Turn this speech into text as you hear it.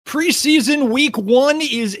Preseason week 1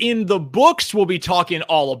 is in the books. We'll be talking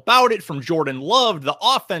all about it, from Jordan Love, the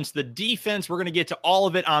offense, the defense. We're going to get to all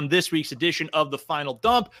of it on this week's edition of The Final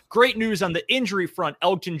Dump. Great news on the injury front.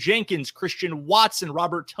 Elgton Jenkins, Christian Watson,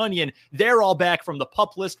 Robert Tonyan, they're all back from the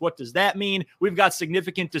PUP list. What does that mean? We've got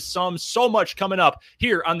significant to some, so much coming up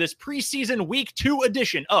here on this preseason week 2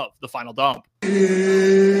 edition of The Final Dump.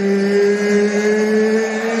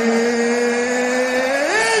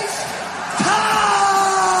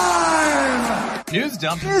 News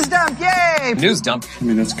dump. News dump, yay! News dump. I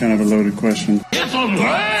mean, that's kind of a loaded question. It's a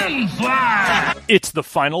landslide! It's The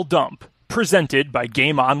Final Dump, presented by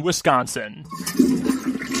Game On Wisconsin.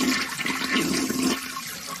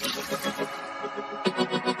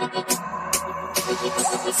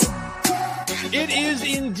 It is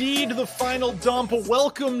indeed The Final Dump.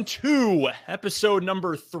 Welcome to episode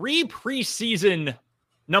number 3, preseason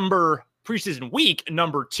week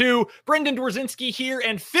number 2. Brendan Dworzinski here,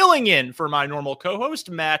 and filling in for my normal co-host,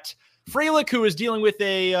 Matt Freilich, who is dealing with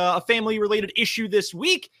a family-related issue this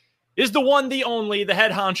week, is the one, the only, the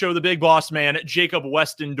head honcho, the big boss man, Jacob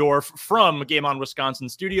Westendorf from Game On Wisconsin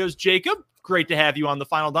Studios. Jacob, great to have you on The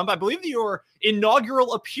Final Dump. I believe your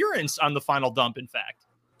inaugural appearance on The Final Dump, in fact.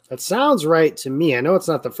 That sounds right to me. I know it's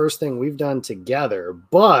not the first thing we've done together,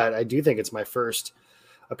 but I do think it's my first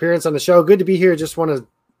appearance on the show. Good to be here. Just want to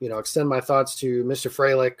extend my thoughts to Mr.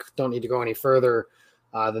 Freilich. Don't need to go any further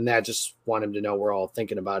than that. Just want him to know we're all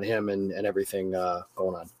thinking about him and everything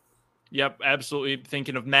going on. Yep, absolutely.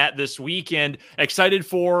 Thinking of Matt this week and excited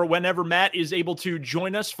for whenever Matt is able to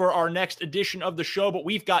join us for our next edition of the show. But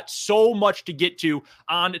we've got so much to get to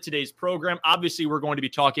on today's program. Obviously, we're going to be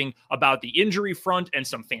talking about the injury front and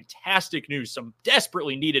some fantastic news, some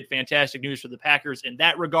desperately needed fantastic news for the Packers in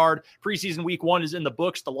that regard. Preseason week 1 is in the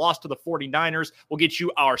books. The loss to the 49ers. We'll get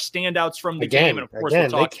you our standouts from the game. And of course, we'll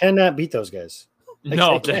talk. They cannot beat those guys. I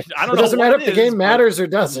don't know. It doesn't matter if the game matters or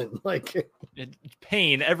doesn't.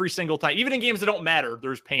 Pain every single time. Even in games that don't matter,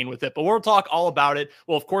 there's pain with it. But we'll talk all about it.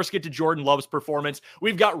 We'll, of course, get to Jordan Love's performance.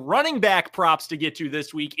 We've got running back props to get to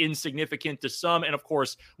this week, insignificant to some. And, of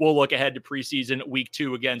course, we'll look ahead to preseason week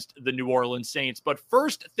 2 against the New Orleans Saints. But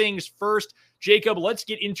first things first, Jacob, let's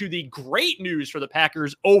get into the great news for the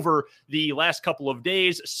Packers over the last couple of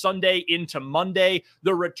days, Sunday into Monday.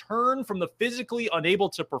 The return from the physically unable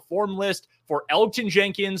to perform list for Elgton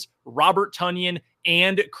Jenkins, Robert Tonyan,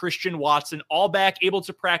 and Christian Watson, all back, able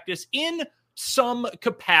to practice in some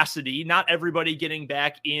capacity. Not everybody getting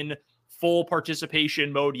back in full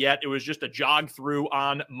participation mode yet. It was just a jog through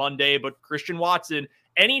on Monday, but Christian Watson,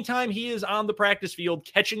 anytime he is on the practice field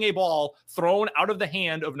catching a ball thrown out of the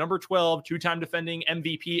hand of number 12, two-time defending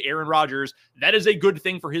MVP Aaron Rodgers, that is a good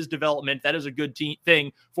thing for his development. That is a good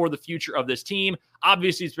thing for the future of this team.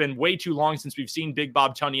 Obviously, it's been way too long since we've seen Big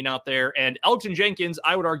Bob Tonyan out there, and Elgton Jenkins,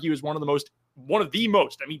 I would argue, is one of the most,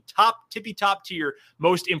 tippy-top tier,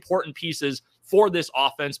 most important pieces for this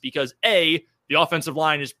offense because A, the offensive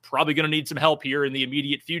line is probably going to need some help here in the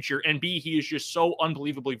immediate future. And B, he is just so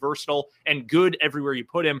unbelievably versatile and good everywhere you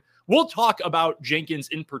put him. We'll talk about Jenkins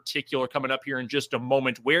in particular coming up here in just a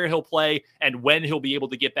moment, where he'll play and when he'll be able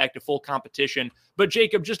to get back to full competition. But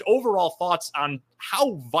Jacob, just overall thoughts on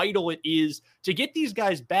how vital it is to get these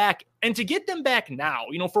guys back and to get them back now.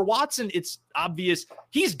 For Watson, it's obvious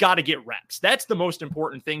he's got to get reps. That's the most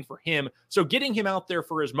important thing for him. So getting him out there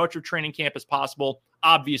for as much of training camp as possible,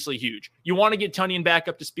 obviously huge. You want to get Tonyan back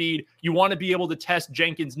up to speed. You want to be able to test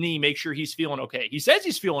Jenkins' knee, make sure he's feeling okay. He says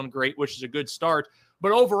he's feeling great, which is a good start.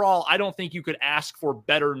 But overall, I don't think you could ask for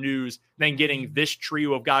better news than getting this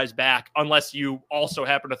trio of guys back, unless you also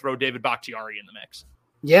happen to throw David Bakhtiari in the mix.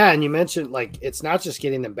 Yeah, and you mentioned, it's not just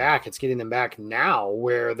getting them back, it's getting them back now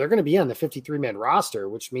where they're going to be on the 53-man roster,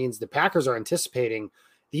 which means the Packers are anticipating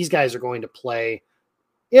these guys are going to play,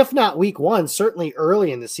 if not week 1, certainly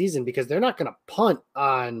early in the season, because they're not going to punt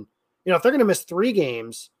on, if they're going to miss 3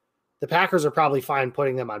 games, the Packers are probably fine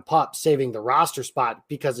putting them on PUP, saving the roster spot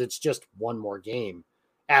because it's just one more game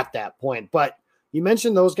at that point. But you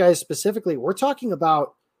mentioned those guys specifically. We're talking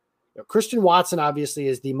about Christian Watson obviously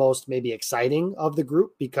is the most maybe exciting of the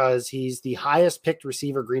group because he's the highest picked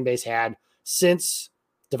receiver Green Bay's had since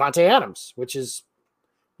Davante Adams, which is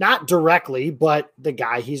not directly, but the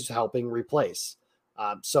guy he's helping replace.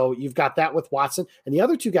 So you've got that with Watson. And the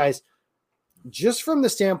other 2 guys, just from the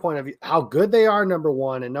standpoint of how good they are, number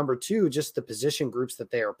 1, and number 2, just the position groups that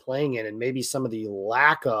they are playing in and maybe some of the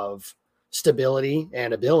lack of stability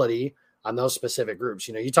and ability on those specific groups.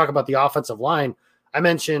 You talk about the offensive line. I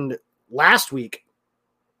mentioned last week,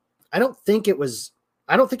 I don't think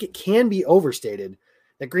it can be overstated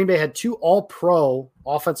that Green Bay had 2 all-pro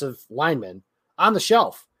offensive linemen on the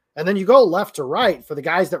shelf. And then you go left to right for the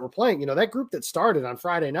guys that were playing. That group that started on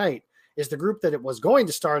Friday night is the group that it was going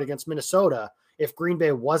to start against Minnesota if Green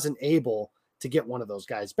Bay wasn't able to get one of those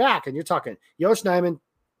guys back. And you're talking Yosh Nijman,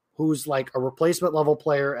 who's like a replacement level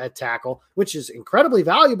player at tackle, which is incredibly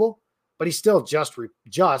valuable, but he's still just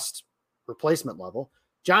replacement level.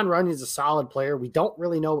 John Runyon's a solid player. We don't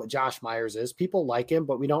really know what Josh Myers is. People like him,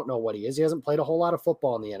 but we don't know what he is. He hasn't played a whole lot of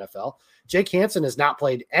football in the NFL. Jake Hansen has not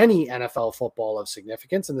played any NFL football of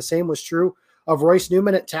significance, and the same was true of Royce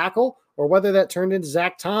Newman at tackle, or whether that turned into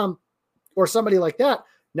Zach Tom or somebody like that.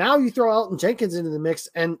 Now you throw Elgton Jenkins into the mix,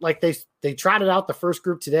 and like they trotted out the first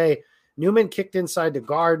group today. Newman kicked inside to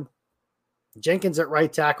guard, Jenkins at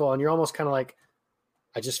right tackle, and you're almost kind of like,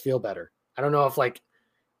 I just feel better. I don't know if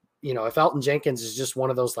if Elgton Jenkins is just one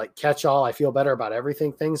of those like catch-all, I feel better about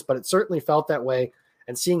everything things, but it certainly felt that way.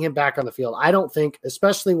 And seeing him back on the field, I don't think,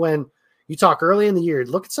 especially when you talk early in the year,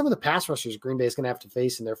 look at some of the pass rushers Green Bay is going to have to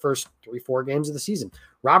face in their first 3-4 games of the season.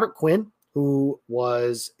 Robert Quinn,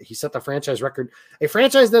 he set the franchise record, a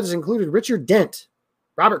franchise that has included Richard Dent.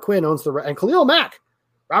 Robert Quinn owns and Khalil Mack.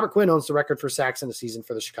 Robert Quinn owns the record for sacks in the season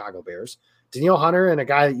for the Chicago Bears. Danielle Hunter and a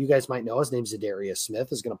guy that you guys might know, his name's Zadarius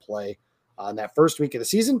Smith, is going to play on that first week of the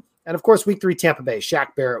season. And of course, week 3, Tampa Bay,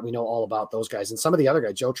 Shaq Barrett, we know all about those guys. And some of the other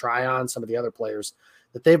guys, Joe Tryon, some of the other players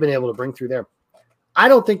that they've been able to bring through there. I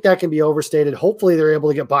don't think that can be overstated. Hopefully they're able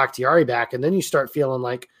to get Bakhtiari back. And then you start feeling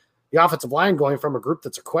like the offensive line going from a group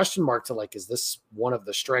that's a question mark to like, is this one of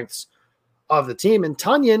the strengths of the team? And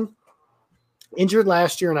Tonyan, injured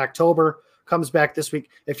last year in October, comes back this week.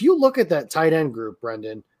 If you look at that tight end group,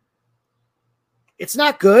 Brendan, it's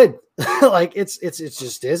not good. Like it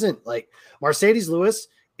just isn't. Like Mercedes Lewis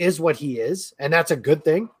is what he is, and that's a good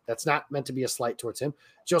thing. That's not meant to be a slight towards him.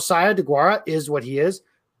 Josiah DeGuara is what he is.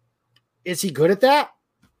 Is he good at that?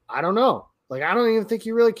 I don't know. Like, I don't even think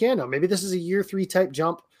you really can know. Maybe this is a year 3 type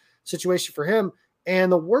jump situation for him.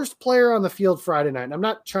 And the worst player on the field Friday night, and I'm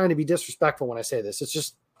not trying to be disrespectful when I say this, it's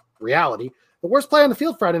just reality. The worst player on the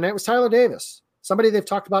field Friday night was Tyler Davis, somebody they've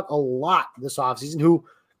talked about a lot this offseason, who,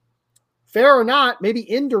 fair or not, maybe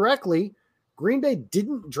indirectly, Green Bay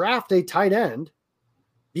didn't draft a tight end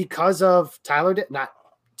because of not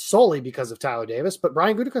solely because of Tyler Davis, but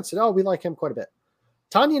Brian Gutekunst said, we like him quite a bit.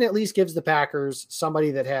 Tonyan at least gives the Packers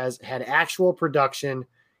somebody that has had actual production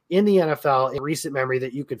in the NFL in recent memory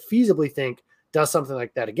that you could feasibly think does something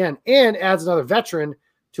like that again, and adds another veteran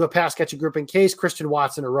to a pass catching group in case Christian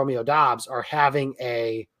Watson or Romeo Doubs are having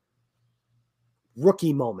a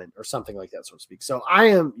rookie moment or something like that, so to speak. So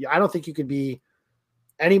I don't think you could be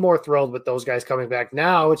any more thrilled with those guys coming back.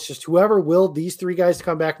 Now it's just whoever willed these 3 guys to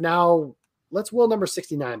come back now, let's will number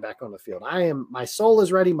 69 back on the field. My soul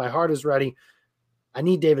is ready. My heart is ready. I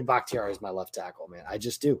need David Bakhtiari as my left tackle, man. I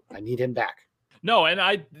just do. I need him back. No, and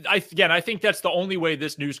I think that's the only way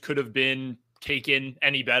this news could have been taken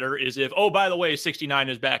any better is if, by the way, 69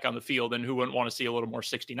 is back on the field, and who wouldn't want to see a little more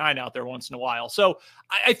 69 out there once in a while. So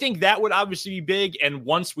I think that would obviously be big. And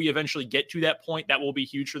once we eventually get to that point, that will be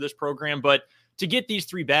huge for this program. But to get these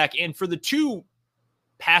 3 back, and for the 2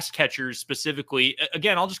 pass catchers specifically,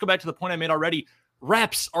 again, I'll just go back to the point I made already.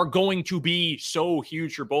 Reps are going to be so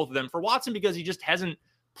huge for both of them. For Watson, because he just hasn't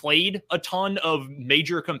played a ton of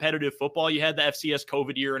major competitive football. You had the FCS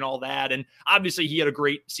COVID year and all that. And obviously he had a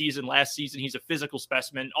great season last season. He's a physical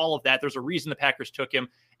specimen, all of that. There's a reason the Packers took him.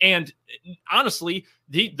 And honestly,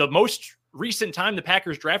 the most recent time the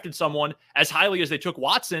Packers drafted someone as highly as they took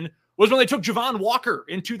Watson was when they took Javon Walker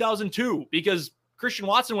in 2002, because Christian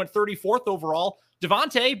Watson went 34th overall.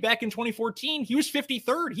 Devontae back in 2014, he was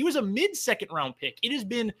 53rd. He was a mid-second round pick. It has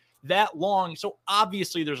been that long. So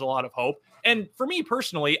obviously there's a lot of hope. And for me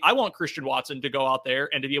personally, I want Christian Watson to go out there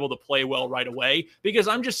and to be able to play well right away, because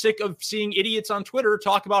I'm just sick of seeing idiots on Twitter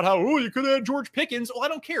talk about how, you could have had George Pickens. I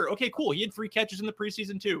don't care. Okay, cool. He had 3 catches in the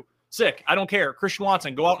preseason too. Sick. I don't care. Christian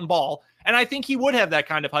Watson, go out and ball. And I think he would have that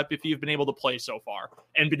kind of hype if he'd been able to play so far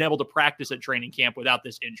and been able to practice at training camp without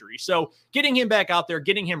this injury. So getting him back out there,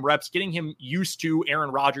 getting him reps, getting him used to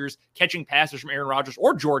Aaron Rodgers, catching passes from Aaron Rodgers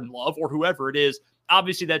or Jordan Love or whoever it is,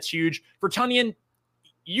 obviously that's huge. For Tonyan,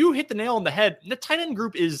 you hit the nail on the head. The tight end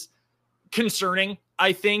group is concerning,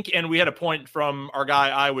 I think. And we had a point from our guy,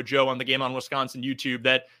 Iowa Joe, on the Game on Wisconsin YouTube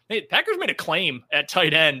that Packers made a claim at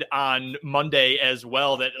tight end on Monday as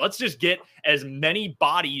well, that let's just get as many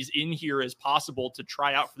bodies in here as possible to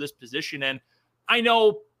try out for this position. And I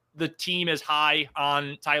know the team is high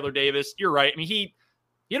on Tyler Davis. You're right. I mean, he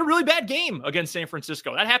had a really bad game against San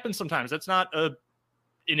Francisco. That happens sometimes. That's not an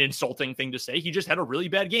insulting thing to say. He just had a really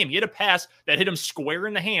bad game. He had a pass that hit him square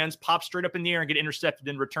in the hands, popped straight up in the air and get intercepted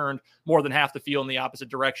and returned more than half the field in the opposite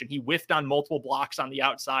direction. He whiffed on multiple blocks on the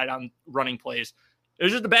outside on running plays. It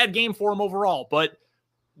was just a bad game for him overall. But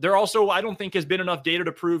there also, I don't think, has been enough data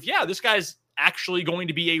to prove, yeah, this guy's actually going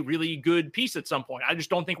to be a really good piece at some point. I just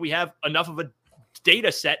don't think we have enough of a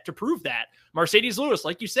data set to prove that. Marcedes Lewis,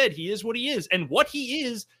 like you said, he is what he is. And what he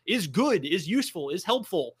is good, is useful, is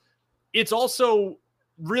helpful. It's also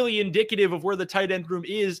really indicative of where the tight end room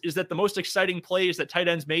is that the most exciting plays that tight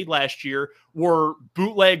ends made last year were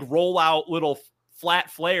bootleg rollout little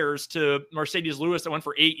flat flares to Marcedes Lewis that went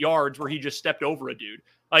for 8 yards where he just stepped over a dude.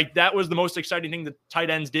 Like, that was the most exciting thing that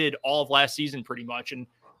tight ends did all of last season pretty much. And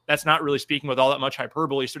that's not really speaking with all that much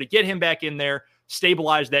hyperbole. So to get him back in there,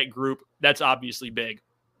 stabilize that group, that's obviously big.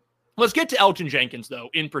 Let's get to Elgton Jenkins, though,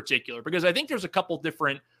 in particular, because I think there's a couple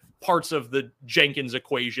different parts of the Jenkins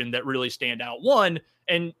equation that really stand out. One,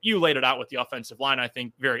 and you laid it out with the offensive line, I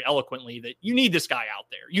think very eloquently, that you need this guy out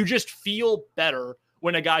there. You just feel better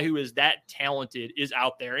when a guy who is that talented is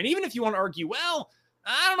out there. And even if you want to argue, well,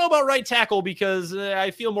 I don't know about right tackle because I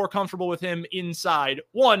feel more comfortable with him inside.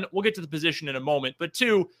 One, we'll get to the position in a moment, but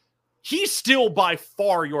two, he's still by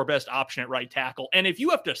far your best option at right tackle. And if you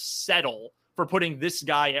have to settle for putting this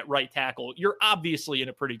guy at right tackle, you're obviously in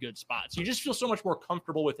a pretty good spot. So you just feel so much more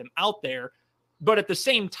comfortable with him out there. But at the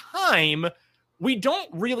same time, we don't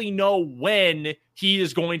really know when he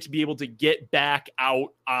is going to be able to get back out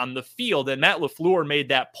on the field. And Matt LaFleur made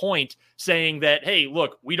that point saying that, hey,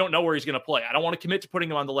 look, we don't know where he's going to play. I don't want to commit to putting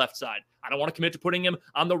him on the left side. I don't want to commit to putting him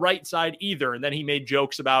on the right side either. And then he made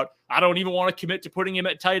jokes about, I don't even want to commit to putting him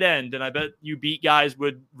at tight end. And I bet you beat guys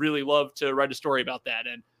would really love to write a story about that.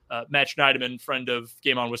 And Matt Schneiderman, friend of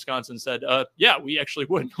Game On Wisconsin, said, yeah, we actually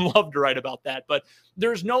would love to write about that. But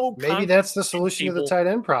there's no... Maybe that's the solution to the tight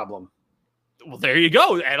end problem. Well, there you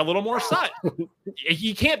go. Add a little more size.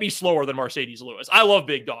 He can't be slower than Marcedes Lewis. I love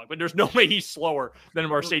Big Dog, but there's no way he's slower than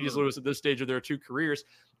Marcedes Lewis at this stage of their two careers.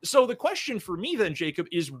 So the question for me then, Jacob,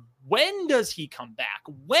 is when does he come back?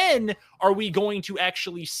 When are we going to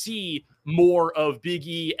actually see more of Big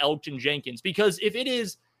E, Elgton Jenkins? Because if it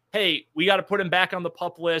is, hey, we got to put him back on the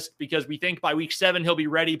PUP list because we think by week 7 he'll be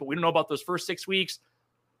ready, but we don't know about those first 6 weeks.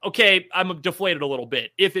 Okay, I'm deflated a little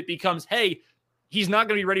bit. If it becomes, hey, he's not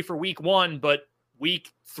going to be ready for week 1, but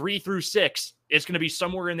week 3 through 6, it's going to be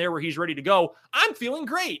somewhere in there where he's ready to go, I'm feeling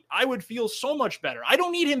great. I would feel so much better. I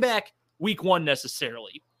don't need him back week 1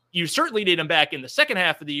 necessarily. You certainly need him back in the second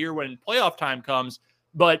half of the year when playoff time comes.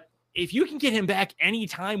 But if you can get him back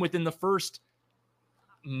anytime within the first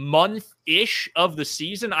month-ish of the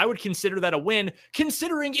season, I would consider that a win,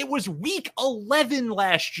 considering it was week 11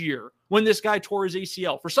 last year when this guy tore his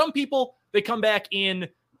ACL. For some people, they come back in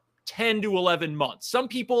 10 to 11 months. Some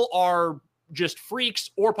people are just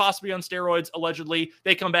freaks or possibly on steroids, allegedly.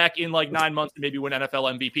 They come back in like 9 months and maybe win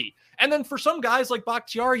NFL MVP. And then for some guys like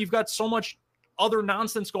Bakhtiari, you've got so much other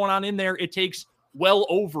nonsense going on in there, it takes well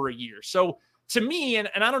over a year. So to me, and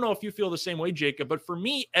I don't know if you feel the same way, Jacob, but for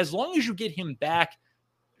me, as long as you get him back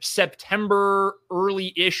September,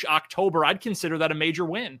 early-ish October, I'd consider that a major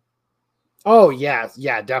win. Oh, yeah,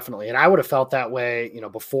 definitely. And I would have felt that way,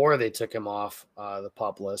 before they took him off the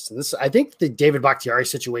PUP list. And I think the David Bakhtiari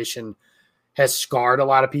situation has scarred a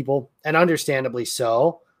lot of people, and understandably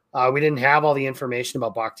so. We didn't have all the information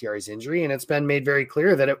about Bakhtiari's injury, and it's been made very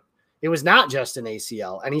clear that it was not just an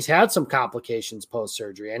ACL, and he's had some complications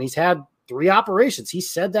post-surgery, and he's had 3 operations. He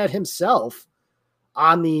said that himself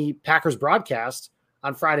on the Packers broadcast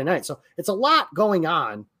on Friday night. So it's a lot going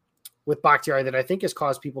on with Bakhtiari that I think has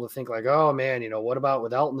caused people to think like, oh man, what about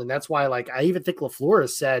with Elgton? And that's why, I even think LaFleur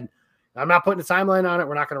has said, I'm not putting a timeline on it.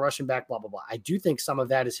 We're not going to rush him back, blah, blah, blah. I do think some of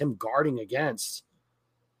that is him guarding against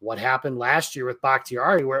what happened last year with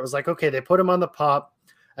Bakhtiari, where it was like, okay, they put him on the PUP,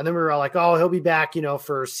 and then we were all like, oh, he'll be back,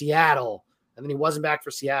 for Seattle. And then he wasn't back for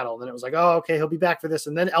Seattle. And then it was like, oh, okay, he'll be back for this.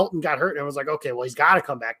 And then Elgton got hurt, and it was like, okay, well, he's got to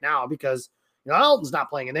come back now because Elgton's not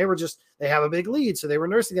playing. And they have a big lead, so they were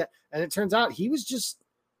nursing that. And it turns out he was just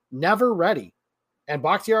never ready. And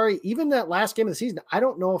Bakhtiari, even that last game of the season, I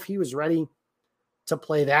don't know if he was ready to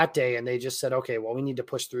play that day. And they just said, okay, well, we need to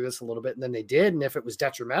push through this a little bit. And then they did. And if it was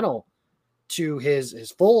detrimental to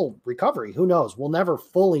his full recovery, who knows? We'll never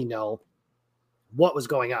fully know what was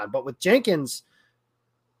going on. But with Jenkins,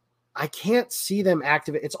 I can't see them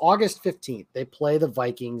activate. It's August 15th. They play the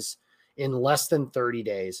Vikings in less than 30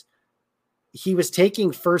 days. He was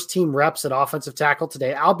taking first team reps at offensive tackle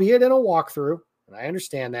today, albeit in a walkthrough. And I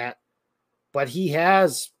understand that, but he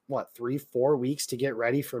has 3-4 weeks to get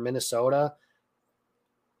ready for Minnesota.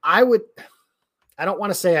 I don't want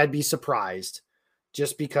to say I'd be surprised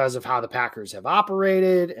just because of how the Packers have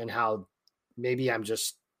operated and how maybe I'm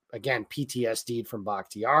just, again, PTSD'd from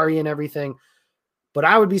Bakhtiari and everything. But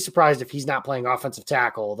I would be surprised if he's not playing offensive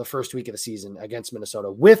tackle the first week of the season against Minnesota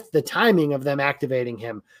with the timing of them activating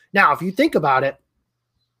him. Now, if you think about it,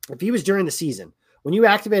 if he was during the season, when you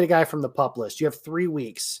activate a guy from the PUP list, you have 3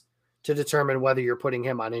 weeks to determine whether you're putting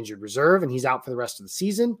him on injured reserve and he's out for the rest of the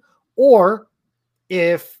season, or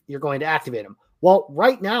if you're going to activate him. Well,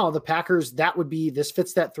 right now, the Packers, this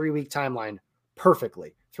fits that 3-week timeline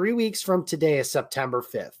perfectly. 3 weeks from today is September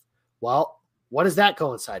 5th. Well, what does that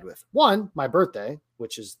coincide with? One, my birthday,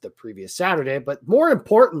 which is the previous Saturday, but more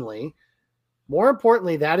importantly,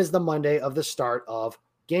 that is the Monday of the start of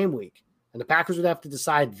game week. And the Packers would have to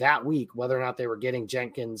decide that week whether or not they were getting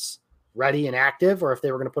Jenkins ready and active or if they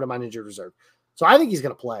were going to put him on injured reserve. So I think he's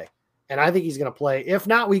going to play. And I think he's going to play. If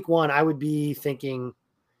not week 1, I would be thinking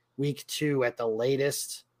week 2 at the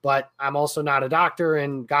latest. But I'm also not a doctor,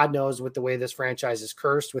 and God knows with the way this franchise is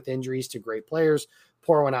cursed with injuries to great players,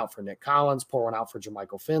 pour one out for Nick Collins, pour one out for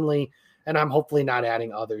Jermichael Finley, and I'm hopefully not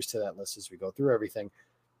adding others to that list as we go through everything.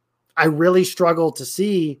 I really struggle to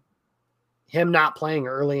see him not playing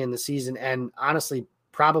early in the season, and honestly,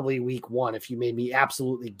 probably week 1 if you made me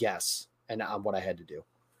absolutely guess and on what I had to do.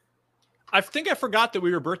 I think I forgot that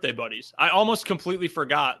we were birthday buddies. I almost completely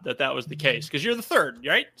forgot that was the case because you're the 3rd,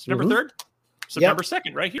 right? September 3rd? September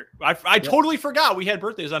 2nd, right here. I totally forgot we had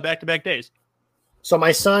birthdays on back-to-back days. So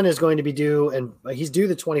my son is going to be due, and he's due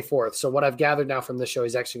the 24th. So what I've gathered now from this show,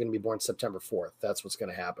 he's actually going to be born September 4th. That's what's going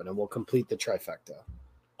to happen, and we'll complete the trifecta.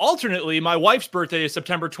 Alternately, my wife's birthday is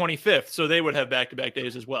September 25th, so they would have back-to-back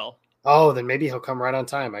days as well. Oh, then maybe he'll come right on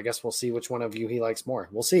time. I guess we'll see which one of you he likes more.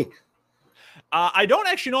 We'll see. I don't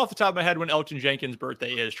actually know off the top of my head when Elgton Jenkins'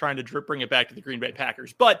 birthday is, trying to bring it back to the Green Bay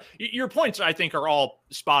Packers. But your points, I think, are all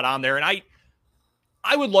spot on there. And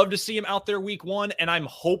I would love to see him out there week 1, and I'm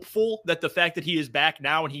hopeful that the fact that he is back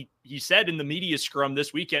now, and he said in the media scrum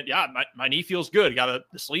this weekend, yeah, my knee feels good. Got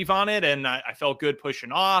the sleeve on it, and I felt good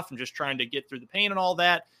pushing off and just trying to get through the pain and all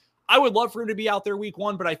that. I would love for him to be out there week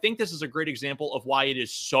 1, but I think this is a great example of why it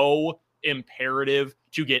is so imperative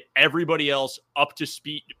to get everybody else up to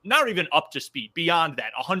speed, not even up to speed, beyond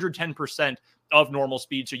that, 110% of normal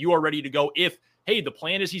speed. So you are ready to go. If, hey, the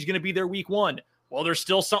plan is he's going to be there week 1. Well, there's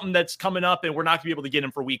still something that's coming up and we're not going to be able to get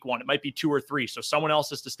him for week 1. It might be 2 or 3. So someone else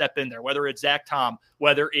has to step in there, whether it's Zach Tom,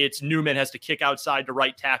 whether it's Newman has to kick outside to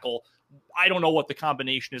right tackle. I don't know what the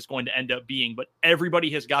combination is going to end up being, but everybody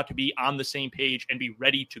has got to be on the same page and be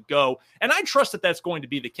ready to go. And I trust that that's going to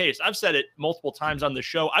be the case. I've said it multiple times on the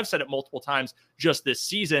show. I've said it multiple times just this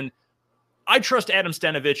season. I trust Adam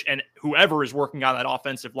Stenavich and whoever is working on that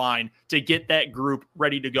offensive line to get that group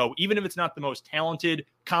ready to go. Even if it's not the most talented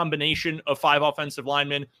combination of 5 offensive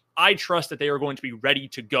linemen, I trust that they are going to be ready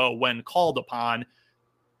to go when called upon.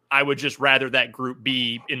 I would just rather that group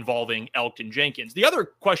be involving Elgton Jenkins. The other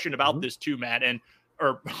question about this too, Matt,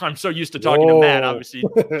 or I'm so used to talking to Matt, obviously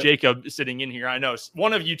Jacob sitting in here. I know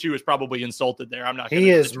one of you two is probably insulted there. I'm not. He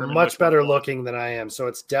is much better looking than I am, so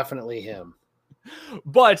it's definitely him.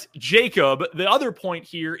 But Jacob, the other point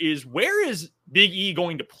here is, where is Big E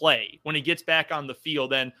going to play when he gets back on the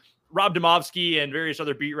field? And Rob Demovsky and various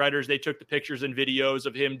other beat writers, they took the pictures and videos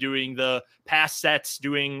of him doing the pass sets,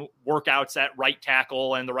 doing workouts at right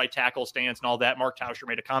tackle and the right tackle stance and all that. Mark Tauscher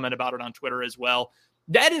made a comment about it on Twitter as well.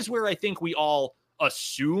 That is where I think we all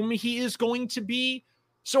assume he is going to be.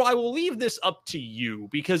 So I will leave this up to you,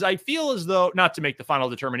 because I feel as though, not to make the final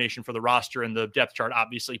determination for the roster and the depth chart,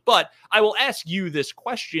 obviously, but I will ask you this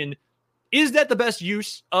question. Is that the best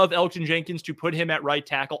use of Elgton Jenkins to put him at right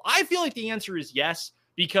tackle? I feel like the answer is yes,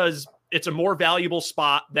 because it's a more valuable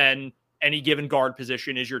spot than any given guard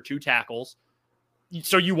position is your 2 tackles.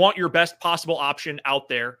 So you want your best possible option out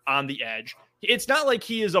there on the edge. It's not like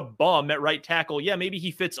he is a bum at right tackle. Yeah, maybe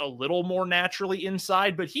he fits a little more naturally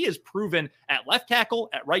inside, but he has proven at left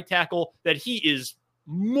tackle, at right tackle, that he is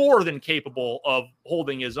more than capable of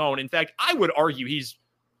holding his own. In fact, I would argue he's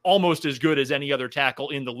almost as good as any other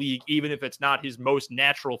tackle in the league, even if it's not his most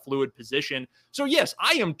natural fluid position. So yes,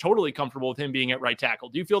 I am totally comfortable with him being at right tackle.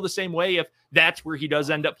 Do you feel the same way if that's where he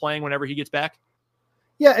does end up playing whenever he gets back?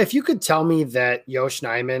 Yeah, if you could tell me that Yosh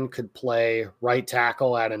Nijman could play right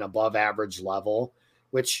tackle at an above average level,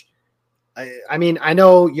 which I mean, I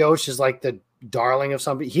know Yosh is like the darling of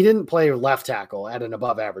somebody. He didn't play left tackle at an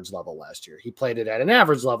above average level last year. He played it at an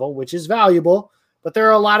average level, which is valuable, but there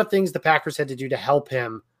are a lot of things the Packers had to do to help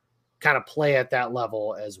him kind of play at that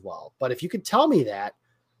level as well. But if you could tell me that,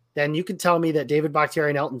 then you could tell me that David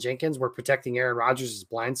Bakhtiari and Elgton Jenkins were protecting Aaron Rodgers'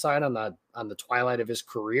 blind side on the twilight of his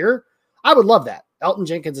career. I would love that. Elgton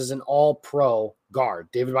Jenkins is an all-pro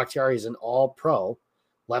guard. David Bakhtiari is an all-pro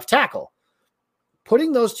left tackle.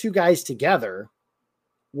 Putting those two guys together,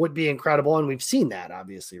 would be incredible. And we've seen that,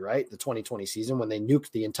 obviously, right? The 2020 season when they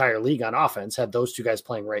nuked the entire league on offense, had those two guys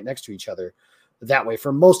playing right next to each other that way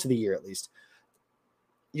for most of the year, at least.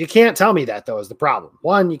 You can't tell me that, though, is the problem.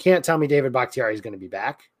 One, you can't tell me David Bakhtiari is going to be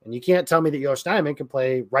back. And you can't tell me that Yosh Nijman can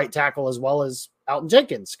play right tackle as well as Elgton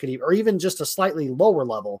Jenkins could, or even just a slightly lower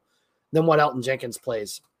level than what Elgton Jenkins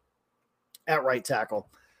plays at right tackle.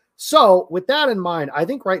 So with that in mind, I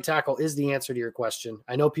think right tackle is the answer to your question.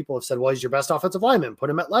 I know people have said, well, he's your best offensive lineman. Put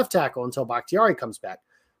him at left tackle until Bakhtiari comes back.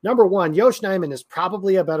 Number one, Yosh Nijman is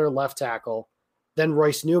probably a better left tackle than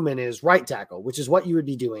Royce Newman is right tackle, which is what you would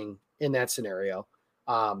be doing in that scenario.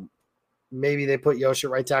 Maybe they put Yosh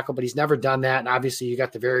at right tackle, but he's never done that. And obviously you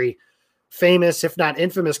got the very famous, if not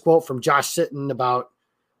infamous, quote from Josh Sitton about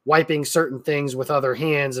wiping certain things with other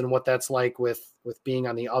hands and what that's like with being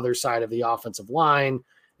on the other side of the offensive line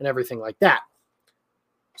and everything like that.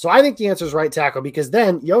 So I think the answer is right tackle, because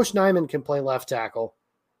then Yosh Nijman can play left tackle,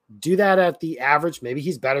 do that at the average. Maybe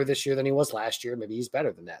he's better this year than he was last year. Maybe he's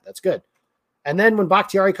better than that. That's good. And then when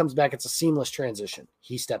Bakhtiari comes back, it's a seamless transition.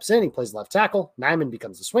 He steps in, he plays left tackle. Nijman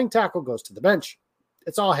becomes the swing tackle, goes to the bench.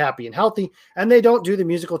 It's all happy and healthy. And they don't do the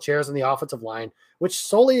musical chairs on the offensive line, which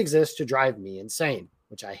solely exists to drive me insane,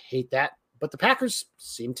 which I hate that. But the Packers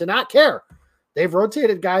seem to not care. They've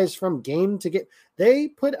rotated guys from game to game. They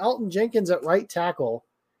put Elgton Jenkins at right tackle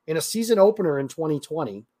in a season opener in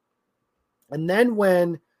 2020. And then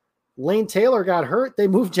when Lane Taylor got hurt, they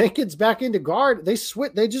moved Jenkins back into guard. They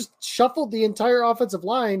just shuffled the entire offensive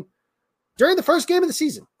line during the first game of the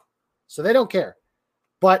season. So they don't care.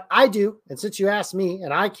 But I do. And since you asked me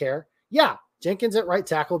and I care, yeah, Jenkins at right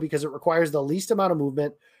tackle, because it requires the least amount of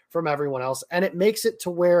movement from everyone else. And it makes it to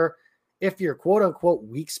where if your quote unquote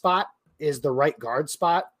weak spot is the right guard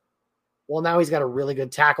spot, well, now he's got a really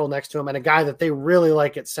good tackle next to him and a guy that they really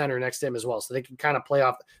like at center next to him as well. So they can kind of play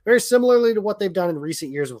off very similarly to what they've done in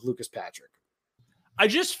recent years with Lucas Patrick. I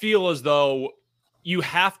just feel as though you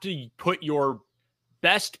have to put your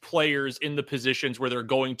best players in the positions where they're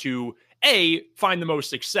going to find the most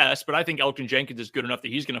success, but I think Elgton Jenkins is good enough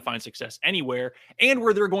that he's going to find success anywhere, and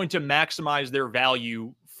where they're going to maximize their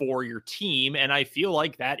value for your team. And I feel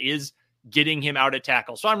like that is getting him out at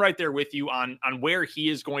tackle. So I'm right there with you on where he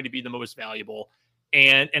is going to be the most valuable.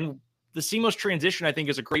 And the seamless transition, I think,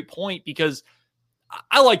 is a great point, because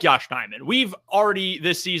I like Yosh Nijman. We've already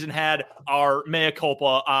this season had our mea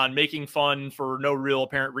culpa on making fun for no real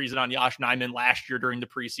apparent reason on Yosh Nijman last year during the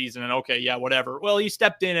preseason. And okay, yeah, whatever. Well, he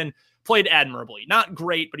stepped in and played admirably. Not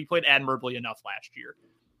great, but he played admirably enough last year.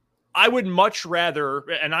 I would much rather,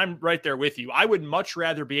 and I'm right there with you, I would much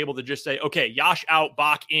rather be able to just say, okay, Yosh out,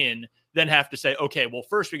 Bach in, than have to say, okay, well,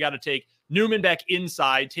 first we got to take Newman back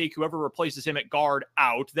inside, take whoever replaces him at guard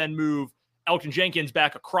out, then move Elgton Jenkins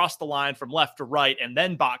back across the line from left to right, and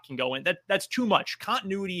then Bach can go in. That's too much.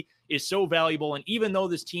 Continuity is so valuable, and even though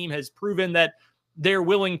this team has proven that they're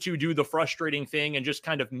willing to do the frustrating thing and just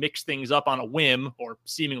kind of mix things up on a whim, or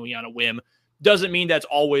seemingly on a whim, doesn't mean that's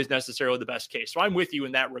always necessarily the best case. So I'm with you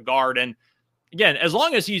in that regard. And again, as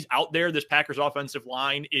long as he's out there, this Packers offensive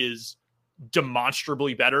line is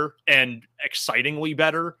demonstrably better and excitingly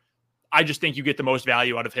better. I just think you get the most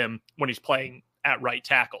value out of him when he's playing at right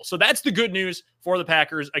tackle. So that's the good news for the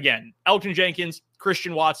Packers. Again, Elgton Jenkins,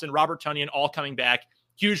 Christian Watson, Robert Tonyan, all coming back.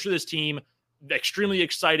 Huge for this team. Extremely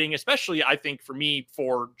exciting, especially I think for me,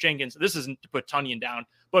 for Jenkins. This isn't to put Tonyan down,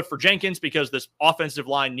 but for Jenkins, because this offensive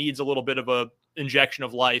line needs a little bit of a injection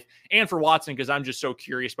of life, and for Watson, because I'm just so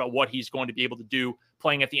curious about what he's going to be able to do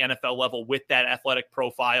playing at the NFL level with that athletic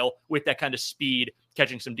profile, with that kind of speed,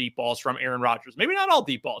 catching some deep balls from Aaron Rodgers. Maybe not all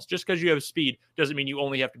deep balls. Just because you have speed doesn't mean you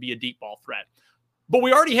only have to be a deep ball threat. But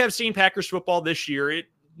we already have seen Packers football this year.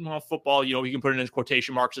 Football, you can put it in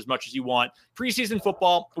quotation marks as much as you want. Preseason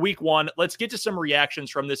football, week 1. Let's get to some reactions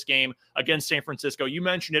from this game against San Francisco. You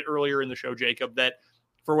mentioned it earlier in the show, Jacob, that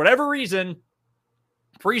for whatever reason,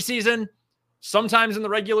 preseason, sometimes in the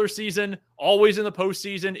regular season, always in the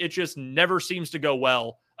postseason, it just never seems to go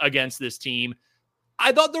well against this team.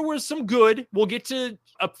 I thought there was some good. We'll get to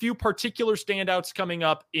a few particular standouts coming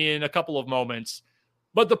up in a couple of moments.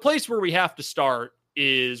 But the place where we have to start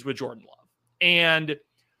is with Jordan Love. And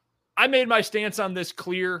I made my stance on this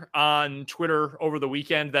clear on Twitter over the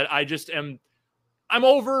weekend that I'm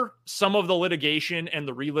over some of the litigation and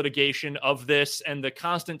the relitigation of this and the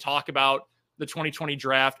constant talk about the 2020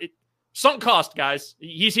 draft. Sunk cost, guys.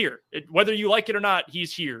 He's here. Whether you like it or not,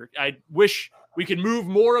 he's here. I wish we could move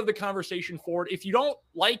more of the conversation forward. If you don't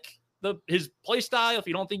like his play style, if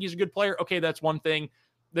you don't think he's a good player, okay, that's one thing.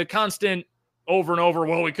 The constant over and over,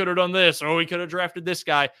 well, we could have done this, or we could have drafted this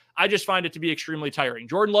guy. I just find it to be extremely tiring.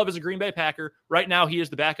 Jordan Love is a Green Bay Packer. Right now, he is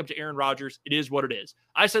the backup to Aaron Rodgers. It is what it is.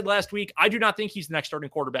 I said last week, I do not think he's the next starting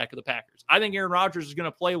quarterback of the Packers. I think Aaron Rodgers is going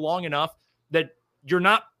to play long enough that you're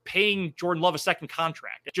not paying Jordan Love a second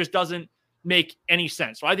contract. It just doesn't make any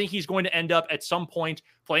sense. So I think he's going to end up at some point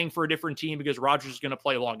playing for a different team because Rodgers is going to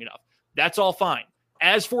play long enough. That's all fine.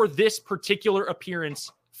 As for this particular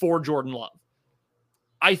appearance for Jordan Love,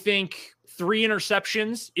 I think 3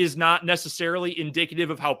 interceptions is not necessarily indicative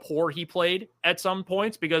of how poor he played at some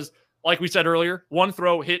points because, like we said earlier, one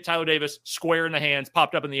throw hit Tyler Davis square in the hands,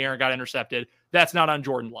 popped up in the air and got intercepted. That's not on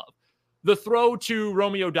Jordan Love. The throw to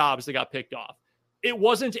Romeo Doubs that got picked off, it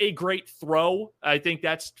wasn't a great throw. I think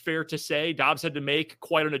that's fair to say. Doubs had to make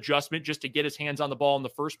quite an adjustment just to get his hands on the ball in the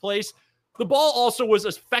first place. The ball also was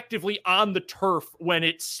effectively on the turf when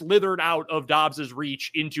it slithered out of Dobbs's reach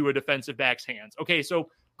into a defensive back's hands. Okay, so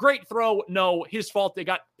great throw. No, his fault. They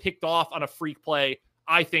got picked off on a freak play.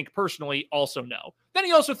 I think personally also no. Then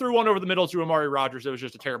he also threw one over the middle to Amari Rodgers. It was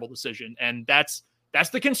just a terrible decision. And that's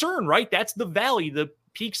the concern, right? That's the valley, the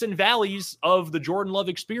peaks and valleys of the Jordan Love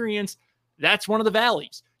experience. That's one of the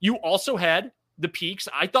valleys. You also had the peaks.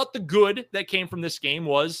 I thought the good that came from this game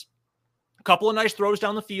was a couple of nice throws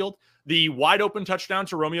down the field. The wide open touchdown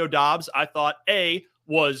to Romeo Doubs, I thought A,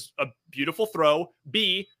 was a beautiful throw.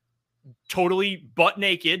 B, totally butt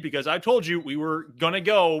naked, because I told you we were going to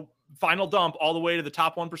go final dump all the way to the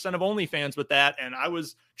top 1% of OnlyFans with that. And I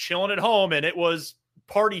was chilling at home and it was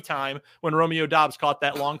party time when Romeo Doubs caught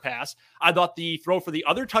that long pass. I thought the throw for the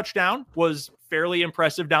other touchdown was fairly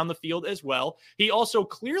impressive down the field as well. He also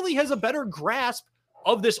clearly has a better grasp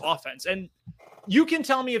of this offense. And you can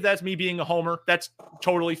tell me if that's me being a homer. That's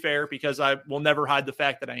totally fair because I will never hide the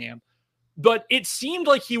fact that I am. But it seemed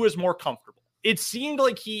like he was more comfortable. It seemed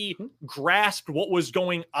like he grasped what was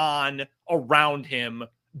going on around him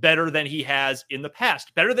better than he has in the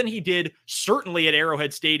past, better than he did certainly at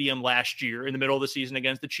Arrowhead Stadium last year in the middle of the season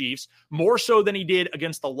against the Chiefs, more so than he did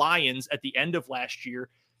against the Lions at the end of last year.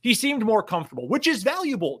 He seemed more comfortable, which is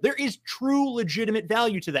valuable. There is true legitimate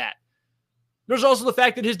value to that. There's also the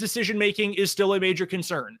fact that his decision-making is still a major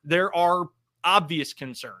concern. There are obvious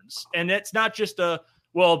concerns, and it's not just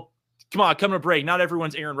well, come on, come to break. Not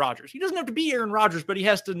everyone's Aaron Rodgers. He doesn't have to be Aaron Rodgers, but he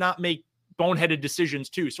has to not make boneheaded decisions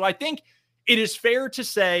too. So I think it is fair to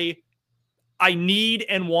say I need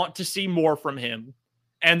and want to see more from him,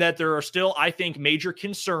 and that there are still, I think, major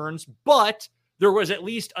concerns, but there was at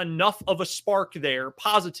least enough of a spark there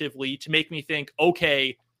positively to make me think,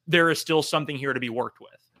 okay, there is still something here to be worked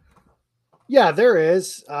with. Yeah, there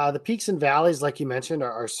is. The peaks and valleys, like you mentioned,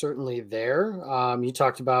 are certainly there. You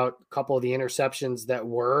talked about a couple of the interceptions that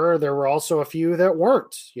were. There were also a few that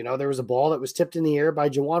weren't. You know, there was a ball that was tipped in the air by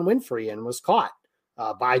Juwann Winfree and was caught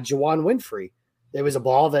by Juwann Winfree. There was a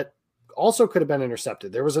ball that also could have been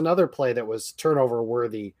intercepted. There was another play that was turnover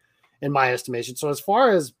worthy in my estimation. So as far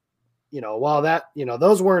as,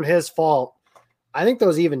 those weren't his fault, I think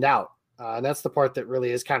those evened out. And that's the part that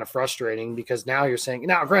really is kind of frustrating because now you're saying,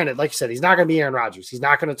 now granted, like you said, he's not going to be Aaron Rodgers. He's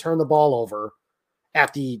not going to turn the ball over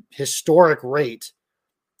at the historic rate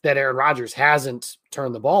that Aaron Rodgers hasn't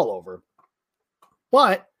turned the ball over.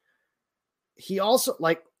 But he also,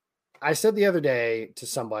 like I said the other day to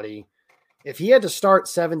somebody, if he had to start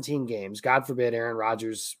 17 games, God forbid Aaron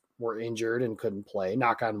Rodgers were injured and couldn't play,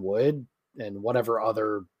 knock on wood, and whatever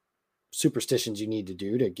other superstitions you need to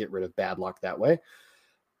do to get rid of bad luck that way.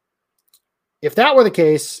 If that were the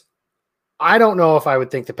case, I don't know if I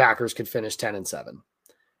would think the Packers could finish 10-7.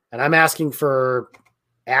 And I'm asking for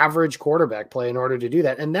average quarterback play in order to do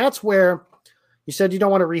that. And that's where you said you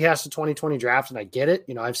don't want to rehash the 2020 draft, and I get it.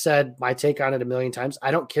 You know, I've said my take on it a million times.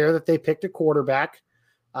 I don't care that they picked a quarterback.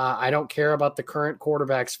 I don't care about the current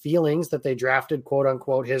quarterback's feelings that they drafted, quote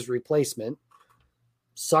unquote, his replacement.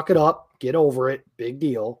 Suck it up, get over it, big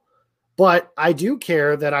deal. But I do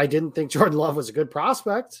care that I didn't think Jordan Love was a good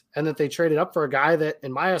prospect and that they traded up for a guy that,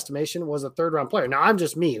 in my estimation, was a third-round player. Now, I'm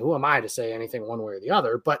just me. Who am I to say anything one way or the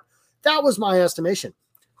other? But that was my estimation.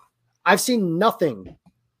 I've seen nothing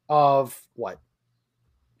of, a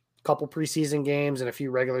couple preseason games and a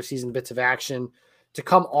few regular season bits of action to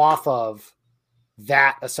come off of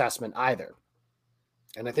that assessment either.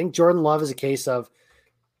 And I think Jordan Love is a case of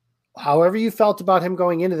however you felt about him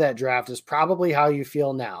going into that draft is probably how you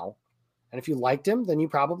feel now. And if you liked him, then you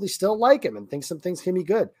probably still like him and think some things can be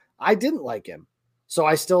good. I didn't like him, so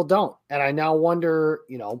I still don't. And I now wonder,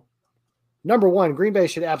 number one, Green Bay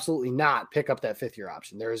should absolutely not pick up that fifth-year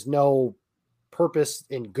option. There is no purpose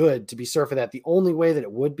in good to be surfing that. The only way that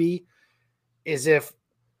it would be is if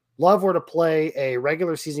Love were to play a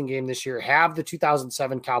regular season game this year, have the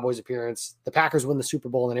 2007 Cowboys appearance, the Packers win the Super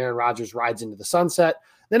Bowl, and Aaron Rodgers rides into the sunset,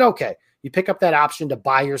 then okay, you pick up that option to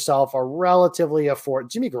buy yourself a relatively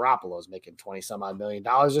Jimmy Garoppolo is making 20 some odd $1 million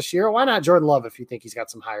this year. Why not Jordan Love if you think he's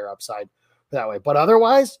got some higher upside that way? But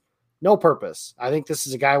otherwise, no purpose. I think this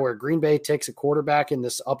is a guy where Green Bay takes a quarterback in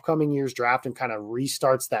this upcoming year's draft and kind of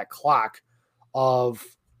restarts that clock of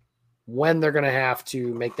when they're going to have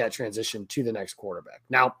to make that transition to the next quarterback.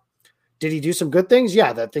 Now, did he do some good things?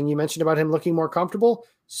 Yeah, that thing you mentioned about him looking more comfortable,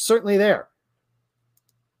 certainly there.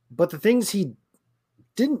 But the things he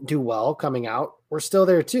didn't do well coming out were still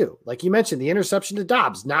there too. Like you mentioned, the interception to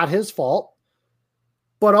Dobbs, not his fault,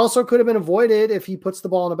 but also could have been avoided if he puts the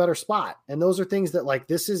ball in a better spot. And those are things that, like,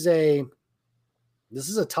 this is a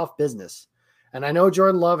tough business. And I know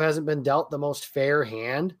Jordan Love hasn't been dealt the most fair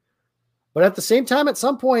hand, but at the same time, at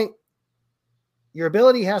some point, your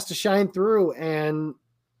ability has to shine through. And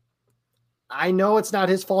I know it's not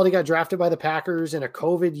his fault he got drafted by the Packers in a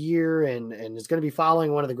COVID year and is going to be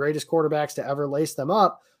following one of the greatest quarterbacks to ever lace them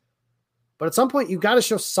up. But at some point, you've got to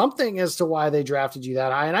show something as to why they drafted you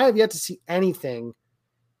that high. And I have yet to see anything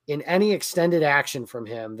in any extended action from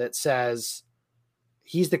him that says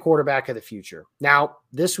he's the quarterback of the future. Now,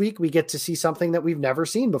 this week, we get to see something that we've never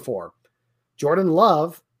seen before. Jordan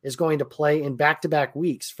Love is going to play in back-to-back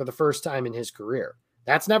weeks for the first time in his career.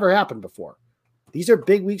 That's never happened before. These are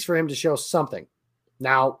big weeks for him to show something.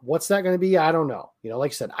 Now, what's that going to be? I don't know.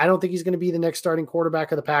 Like I said, I don't think he's going to be the next starting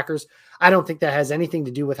quarterback of the Packers. I don't think that has anything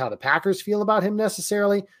to do with how the Packers feel about him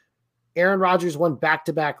necessarily. Aaron Rodgers won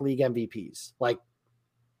back-to-back league MVPs. Like,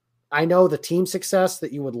 I know the team success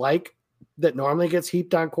that you would like that normally gets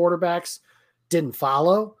heaped on quarterbacks didn't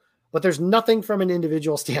follow, but there's nothing from an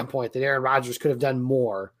individual standpoint that Aaron Rodgers could have done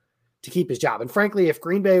more to keep his job. And frankly, if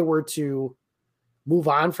Green Bay were to move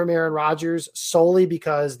on from Aaron Rodgers solely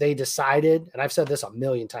because they decided, and I've said this a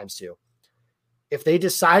million times too, if they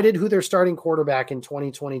decided who their starting quarterback in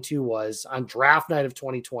 2022 was on draft night of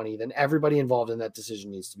 2020, then everybody involved in that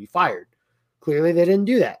decision needs to be fired. Clearly, they didn't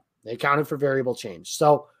do that. They accounted for variable change.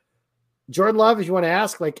 So Jordan Love, if you want to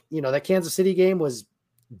ask, that Kansas City game was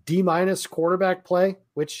D- quarterback play,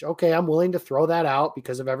 which, okay, I'm willing to throw that out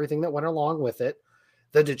because of everything that went along with it.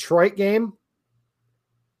 The Detroit game,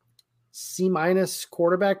 C-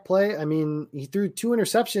 quarterback play. I mean, he threw 2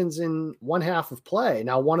 interceptions in one half of play.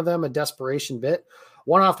 Now, one of them a desperation bit,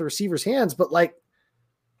 one off the receiver's hands, but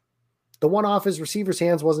the one off his receiver's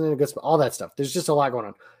hands wasn't in a good spot. All that stuff. There's just a lot going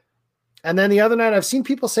on. And then the other night, I've seen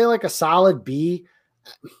people say a solid B.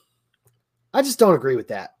 I just don't agree with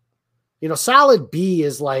that. Solid B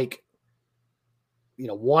is one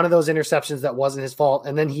of those interceptions that wasn't his fault.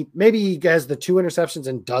 And then he has the 2 interceptions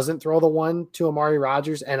and doesn't throw the one to Amari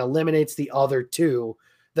Rodgers and eliminates the other 2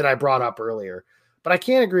 that I brought up earlier. But I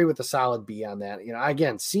can't agree with the solid B on that.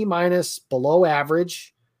 Again, C- below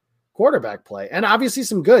average quarterback play. And obviously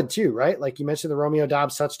some good too, right? Like you mentioned the Romeo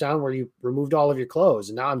Doubs touchdown where you removed all of your clothes.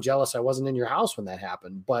 And now I'm jealous I wasn't in your house when that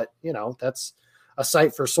happened. But, that's a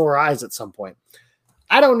sight for sore eyes at some point.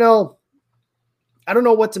 I don't know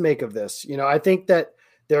what to make of this. I think that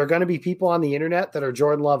there are going to be people on the internet that are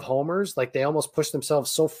Jordan Love homers. Like they almost push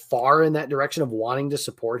themselves so far in that direction of wanting to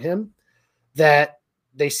support him that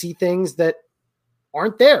they see things that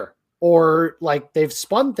aren't there, or they've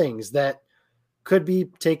spun things that could be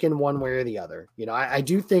taken one way or the other. I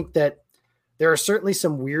do think that there are certainly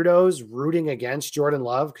some weirdos rooting against Jordan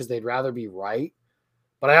Love because they'd rather be right.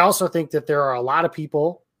 But I also think that there are a lot of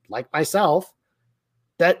people like myself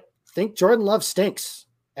that think Jordan Love stinks.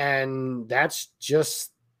 And that's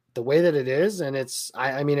just the way that it is. And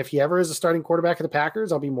I mean, if he ever is a starting quarterback of the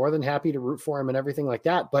Packers, I'll be more than happy to root for him and everything like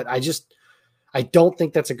that. But I don't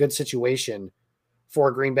think that's a good situation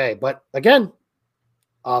for Green Bay. But again,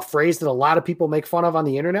 a phrase that a lot of people make fun of on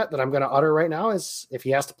the internet that I'm going to utter right now is, if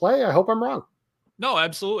he has to play, I hope I'm wrong. No,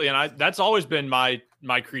 absolutely. And that's always been my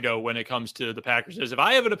credo when it comes to the Packers, is if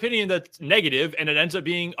I have an opinion that's negative and it ends up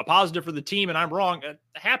being a positive for the team and I'm wrong, I'm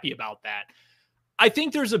happy about that. I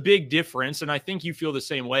think there's a big difference, and I think you feel the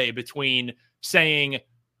same way, between saying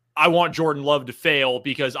I want Jordan Love to fail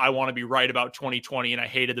because I want to be right about 2020 and I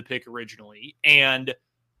hated the pick originally, and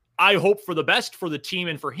I hope for the best for the team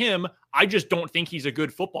and for him. I just don't think he's a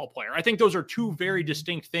good football player. I think those are 2 very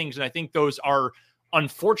distinct things, and I think those are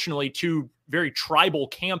unfortunately 2 very tribal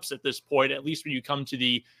camps at this point, at least when you come to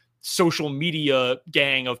the social media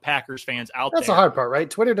gang of Packers fans out there. That's the hard part, right?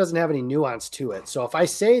 Twitter doesn't have any nuance to it. So if I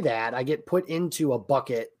say that, I get put into a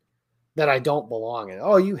bucket that I don't belong in.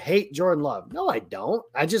 Oh, you hate Jordan Love. No, I don't.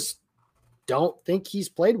 I just don't think he's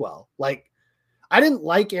played well. I didn't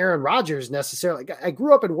like Aaron Rodgers necessarily. I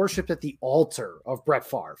grew up and worshiped at the altar of Brett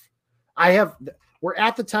Favre. We're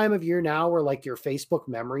at the time of year now where like your Facebook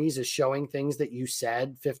memories is showing things that you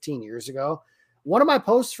said 15 years ago. One of my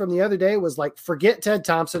posts from the other day was like, forget Ted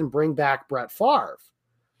Thompson, bring back Brett Favre.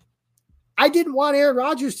 I didn't want Aaron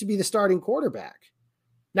Rodgers to be the starting quarterback.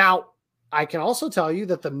 Now, I can also tell you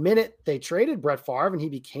that the minute they traded Brett Favre and he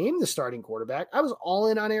became the starting quarterback, I was all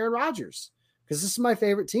in on Aaron Rodgers because this is my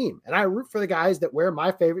favorite team. And I root for the guys that wear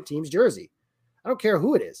my favorite team's jersey. I don't care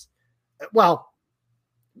who it is. Well,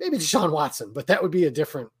 maybe Deshaun Watson, but that would be a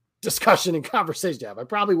different discussion and conversation to have. I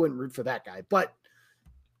probably wouldn't root for that guy. But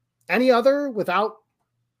any other without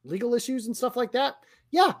legal issues and stuff like that,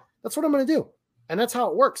 yeah, that's what I'm going to do. And that's how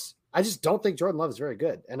it works. I just don't think Jordan Love is very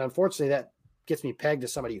good. And unfortunately, that gets me pegged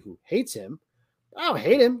as somebody who hates him. I don't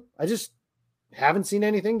hate him. I just haven't seen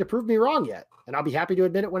anything to prove me wrong yet. And I'll be happy to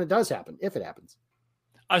admit it when it does happen, if it happens.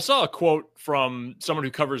 I saw a quote from someone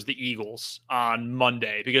who covers the Eagles on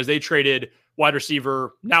Monday because they traded wide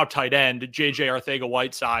receiver, now tight end, J.J.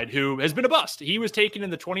 Arcega-Whiteside, who has been a bust. He was taken in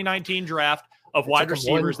the 2019 draft of wide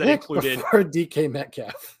receivers that included before DK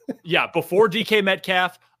Metcalf. Before DK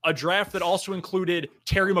Metcalf, a draft that also included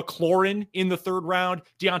Terry McLaurin in the third round.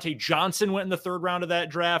 Deontay Johnson went in the third round of that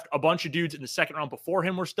draft. A bunch of dudes in the second round before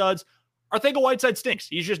him were studs. Arcega-Whiteside stinks.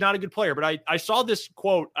 He's just not a good player. But I saw this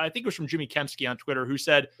quote, I think it was from Jimmy Kempski on Twitter, who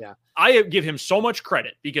said, I give him so much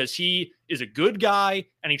credit because he is a good guy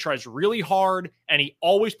and he tries really hard and he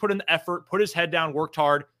always put in the effort, put his head down, worked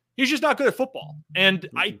hard. He's just not good at football. And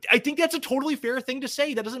I think that's a totally fair thing to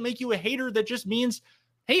say. That doesn't make you a hater. That just means,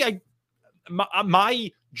 hey,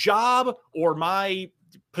 my job or my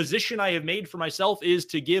position I have made for myself is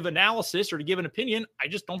to give analysis or to give an opinion. I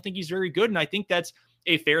just don't think he's very good. And I think that's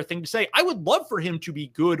a fair thing to say. I would love for him to be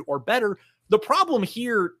good or better. The problem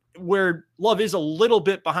here where Love is a little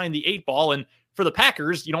bit behind the eight ball, and for the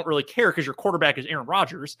Packers, you don't really care because your quarterback is Aaron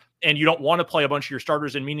Rodgers and you don't want to play a bunch of your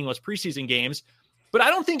starters in meaningless preseason games. But I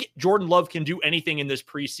don't think Jordan Love can do anything in this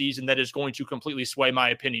preseason that is going to completely sway my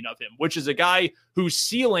opinion of him, which is a guy whose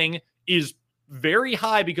ceiling is very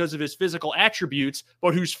high because of his physical attributes,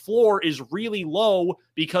 but whose floor is really low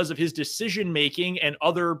because of his decision-making and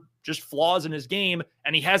other just flaws in his game.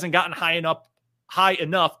 And he hasn't gotten high enough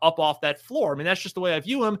up off that floor. I mean, that's just the way I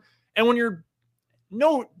view him. And when you're,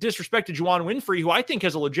 no disrespect to Juwan Winfrey, who I think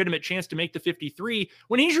has a legitimate chance to make the 53,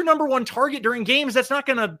 when he's your number one target during games, that's not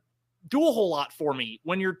going to do a whole lot for me.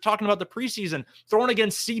 When you're talking about the preseason, throwing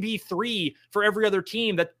against CB3 for every other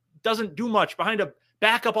team, that doesn't do much behind a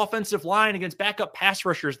backup offensive line against backup pass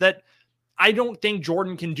rushers, that I don't think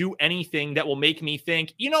Jordan can do anything that will make me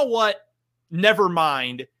think, you know what, never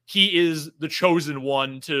mind. He is the chosen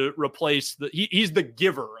one to replace he's the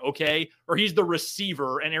giver, okay? Or he's the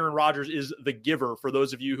receiver, and Aaron Rodgers is the giver, for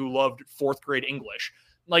those of you who loved fourth grade English.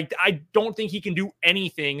 Like, I don't think he can do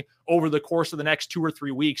anything over the course of the next 2 or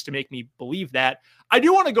 3 weeks to make me believe that. I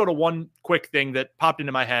do want to go to one quick thing that popped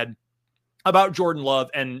into my head about Jordan Love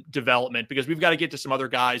and development, because we've got to get to some other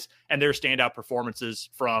guys and their standout performances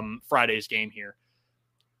from Friday's game here.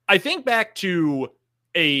 I think back to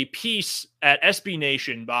a piece at SB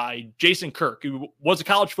Nation by Jason Kirk, who was a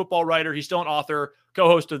college football writer. He's still an author,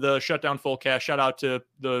 co-host of the Shutdown Fullcast. Shout out to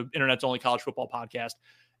the internet's only college football podcast.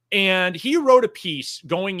 And he wrote a piece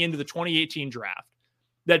going into the 2018 draft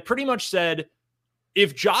that pretty much said,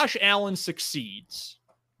 if Josh Allen succeeds,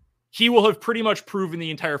 he will have pretty much proven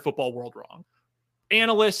the entire football world wrong.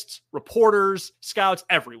 Analysts, reporters, scouts,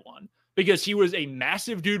 everyone, because he was a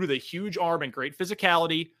massive dude with a huge arm and great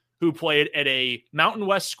physicality, who played at a Mountain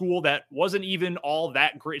West school that wasn't even all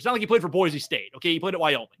that great. It's not like he played for Boise State. Okay. He played at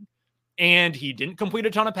Wyoming and he didn't complete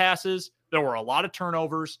a ton of passes. There were a lot of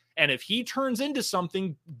turnovers. And if he turns into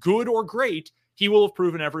something good or great, he will have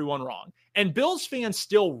proven everyone wrong. And Bills fans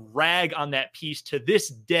still rag on that piece to this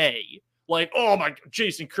day. Like, oh my,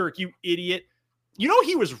 Jason Kirk, you idiot. You know,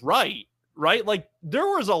 he was right? Like, there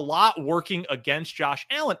was a lot working against Josh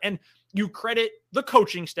Allen, and you credit the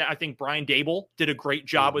coaching staff. I think Brian Dable did a great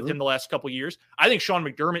job with him the last couple of years. I think Sean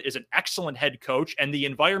McDermott is an excellent head coach, and the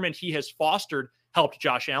environment he has fostered helped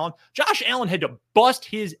Josh Allen. Josh Allen had to bust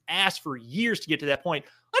his ass for years to get to that point.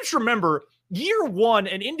 Let's remember, year one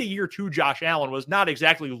and into year two, Josh Allen was not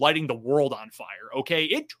exactly lighting the world on fire, okay?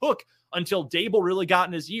 It took until Dable really got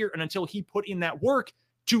in his ear and until he put in that work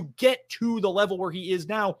to get to the level where he is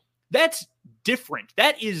now. That's different.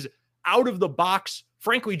 That is out of the box,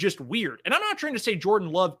 frankly, just weird. And I'm not trying to say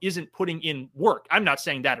Jordan Love isn't putting in work. I'm not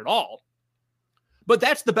saying that at all. But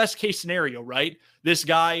that's the best case scenario, right? This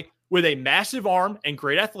guy with a massive arm and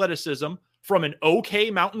great athleticism from an okay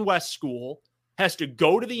Mountain West school has to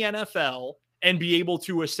go to the NFL and be able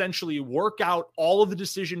to essentially work out all of the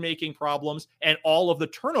decision-making problems and all of the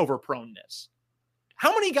turnover proneness.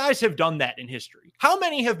 How many guys have done that in history? How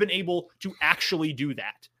many have been able to actually do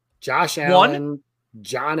that? Josh Allen,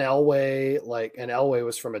 John Elway, and Elway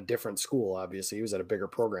was from a different school, obviously. He was at a bigger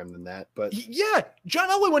program than that. But yeah, John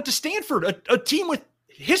Elway went to Stanford, a team with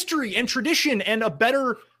history and tradition and a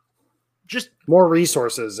better, just more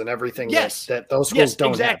resources and everything that those schools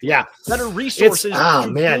don't have. Yeah. Better resources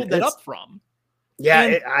to build that up from.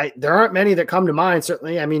 Yeah, there aren't many that come to mind,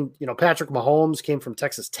 certainly. I mean, Patrick Mahomes came from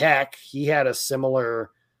Texas Tech. He had a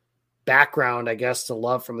similar background, I guess, to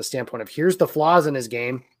Love from the standpoint of here's the flaws in his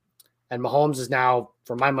game. And Mahomes is now,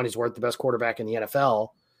 for my money's worth, the best quarterback in the NFL.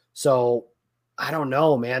 So I don't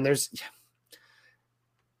know, man. There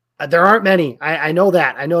aren't many. I know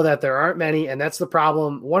that. I know that there aren't many. And that's the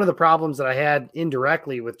problem. One of the problems that I had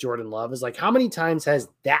indirectly with Jordan Love is how many times has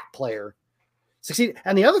that player succeeded?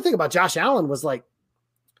 And the other thing about Josh Allen was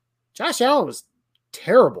Josh Allen was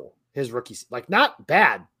terrible his rookie, not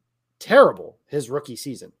bad, terrible his rookie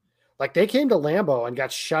season. They came to Lambeau and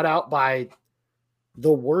got shut out by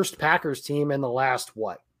the worst Packers team in the last,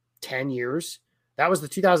 10 years? That was the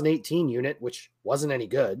 2018 unit, which wasn't any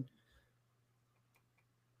good.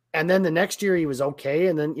 And then the next year he was okay.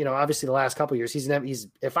 And then, obviously the last couple of years, he's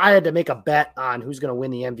if I had to make a bet on who's going to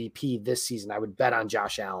win the MVP this season, I would bet on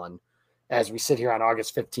Josh Allen as we sit here on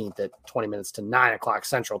August 15th at 20 minutes to 9:00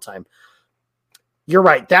 Central Time. You're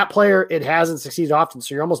right. That player, it hasn't succeeded often.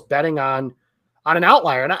 So you're almost betting on an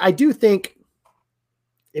outlier. And I do think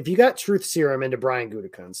if you got truth serum into Brian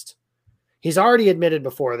Gutekunst, he's already admitted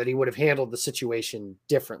before that he would have handled the situation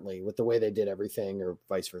differently with the way they did everything or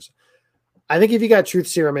vice versa. I think if you got truth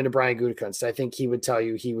serum into Brian Gutekunst, I think he would tell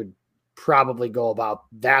you he would probably go about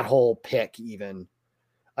that whole pick even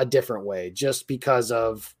a different way just because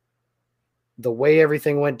of the way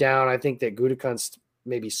everything went down. I think that Gutekunst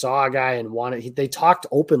maybe saw a guy and they talked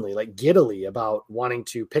openly, giddily about wanting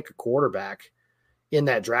to pick a quarterback in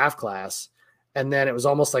that draft class. And then it was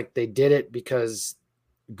almost like they did it because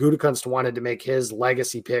Gutekunst wanted to make his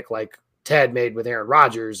legacy pick like Ted made with Aaron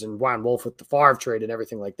Rodgers and Juan Wolf with the Favre trade and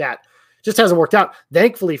everything like that. Just hasn't worked out.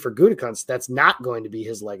 Thankfully for Gutekunst, that's not going to be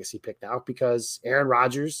his legacy pick now because Aaron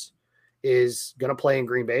Rodgers is going to play in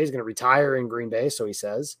Green Bay. He's going to retire in Green Bay, so he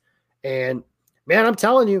says. And, man, I'm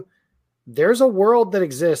telling you, there's a world that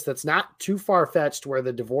exists that's not too far-fetched where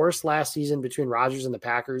the divorce last season between Rodgers and the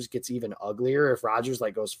Packers gets even uglier. If Rodgers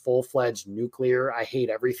goes full-fledged nuclear, I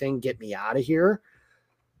hate everything, get me out of here.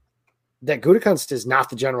 That Gutekunst is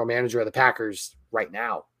not the general manager of the Packers right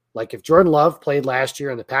now. If Jordan Love played last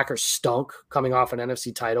year and the Packers stunk coming off an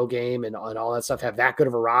NFC title game and all that stuff, have that good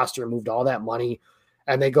of a roster, moved all that money,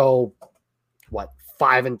 and they go,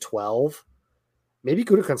 5-12? Maybe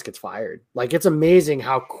Gutekunst gets fired. It's amazing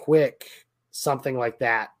how quick something like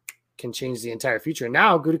that can change the entire future. And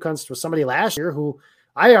now Gutekunst was somebody last year who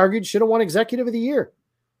I argued should have won Executive of the Year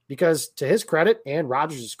because to his credit and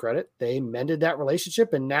Rodgers' credit, they mended that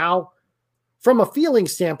relationship. And now from a feeling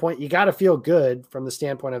standpoint, you got to feel good from the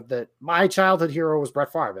standpoint of that. My childhood hero was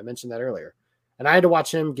Brett Favre. I mentioned that earlier. And I had to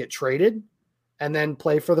watch him get traded and then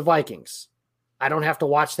play for the Vikings. I don't have to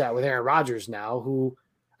watch that with Aaron Rodgers now, who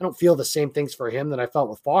I don't feel the same things for him that I felt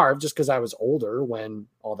with Favre just because I was older when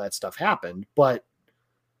all that stuff happened. But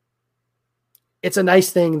it's a nice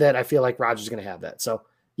thing that I feel like Rodgers is going to have that. So,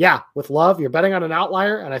 yeah, with Love, you're betting on an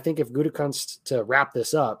outlier. And I think if Gutekunst, to wrap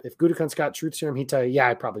this up, if Gutekunst got truth serum, he'd tell you, yeah,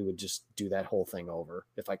 I probably would just do that whole thing over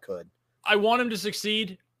if I could. I want him to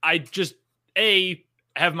succeed. I just,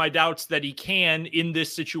 have my doubts that he can in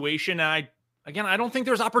this situation. And I don't think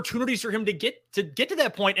there's opportunities for him to get to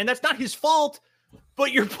that point. And that's not his fault.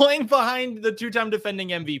 But you're playing behind the two-time defending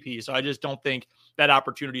MVP, so I just don't think that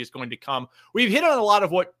opportunity is going to come. We've hit on a lot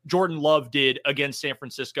of what Jordan Love did against San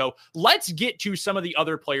Francisco. Let's get to some of the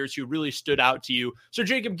other players who really stood out to you. So,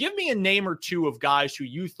 Jacob, give me a name or two of guys who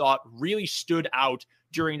you thought really stood out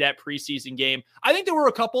during that preseason game. I think there were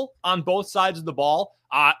a couple on both sides of the ball.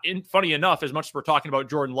 And funny enough, as much as we're talking about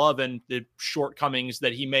Jordan Love and the shortcomings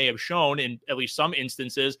that he may have shown in at least some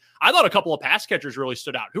instances, I thought a couple of pass catchers really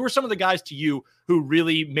stood out. Who were some of the guys to you who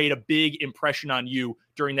really made a big impression on you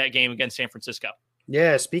during that game against San Francisco?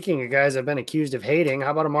 Yeah, speaking of guys I've been accused of hating,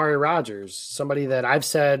 how about Amari Rodgers? Somebody that I've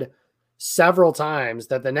said several times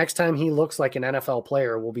that the next time he looks like an NFL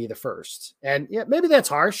player will be the first. And yeah, maybe that's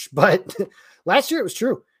harsh, but last year it was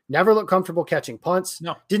true. Never looked comfortable catching punts.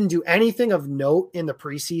 No. Didn't do anything of note in the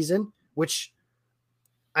preseason, which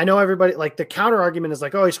I know everybody, the counter argument is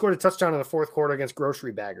he scored a touchdown in the fourth quarter against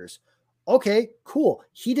grocery baggers. Okay, cool.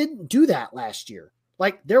 He didn't do that last year.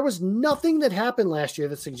 There was nothing that happened last year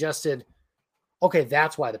that suggested okay,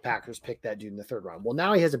 that's why the Packers picked that dude in the third round. Well,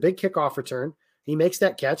 now he has a big kickoff return. He makes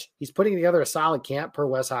that catch. He's putting together a solid camp per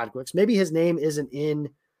Wes Hodgwicks. Maybe his name isn't in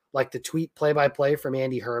like the tweet play-by-play from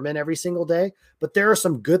Andy Herman every single day, but there are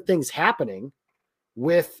some good things happening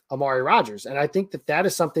with Amari Rodgers. And I think that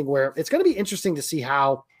is something where it's going to be interesting to see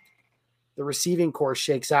how the receiving core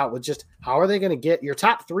shakes out with just how are they going to get your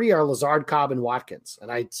top three are Lazard, Cobb, and Watkins.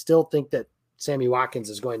 And I still think that Sammy Watkins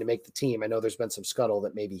is going to make the team. I know there's been some scuttle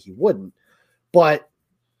that maybe he wouldn't, but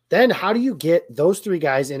then how do you get those three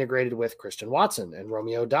guys integrated with Christian Watson and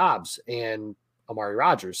Romeo Doubs and Amari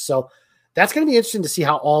Rodgers? So that's going to be interesting to see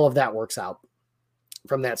how all of that works out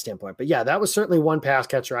from that standpoint. But yeah, that was certainly one pass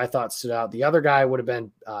catcher I thought stood out. The other guy would have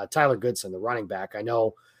been Tyler Goodson, the running back. I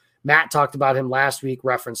know Matt talked about him last week,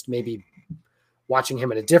 referenced maybe watching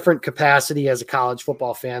him in a different capacity as a college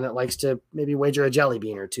football fan that likes to maybe wager a jelly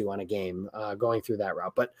bean or two on a game going through that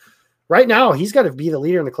route. But right now, he's got to be the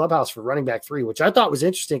leader in the clubhouse for running back 3, which I thought was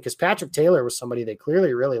interesting because Patrick Taylor was somebody they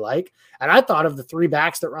clearly really like. And I thought of the 3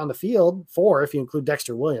 backs that were on the field, 4 if you include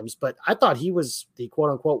Dexter Williams, but I thought he was the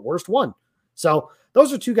quote-unquote worst one. So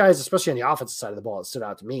those are 2 guys, especially on the offensive side of the ball, that stood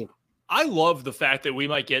out to me. I love the fact that we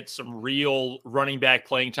might get some real running back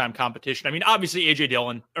playing time competition. I mean, obviously AJ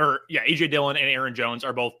Dillon and Aaron Jones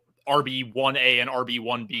are both RB1A and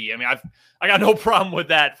RB1B. I mean, I got no problem with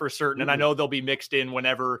that for certain. And I know they'll be mixed in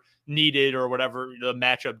whenever needed or whatever the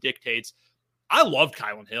matchup dictates. I loved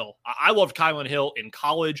Kylan Hill. I loved Kylan Hill in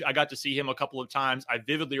college. I got to see him a couple of times. I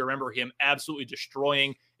vividly remember him absolutely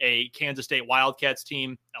destroying a Kansas State Wildcats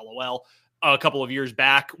team, LOL, a couple of years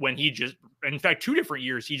back when in fact, 2 different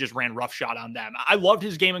years, he just ran roughshod on them. I loved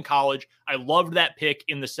his game in college. I loved that pick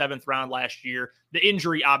in the 7th round last year. The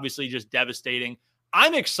injury, obviously, just devastating.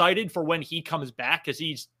 I'm excited for when he comes back because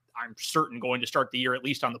I'm certain, going to start the year at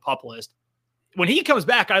least on the PUP list. When he comes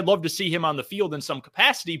back, I'd love to see him on the field in some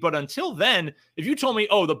capacity. But until then, if you told me,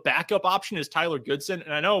 the backup option is Tyler Goodson,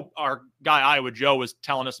 and I know our guy Iowa Joe was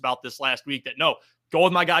telling us about this last week that no, go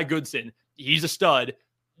with my guy Goodson. He's a stud.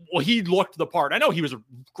 Well, he looked the part. I know he was a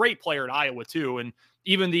great player at Iowa too. And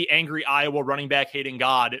even the angry Iowa running back hating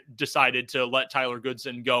God decided to let Tyler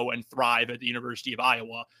Goodson go and thrive at the University of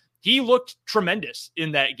Iowa. He looked tremendous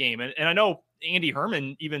in that game. And I know Andy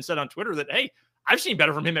Herman even said on Twitter that, hey, I've seen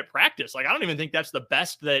better from him at practice. Like, I don't even think that's the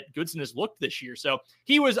best that Goodson has looked this year. So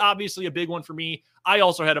he was obviously a big one for me. I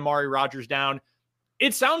also had Amari Rodgers down.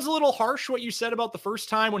 It sounds a little harsh what you said about the first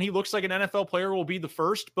time when he looks like an NFL player will be the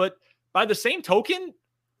first, but by the same token,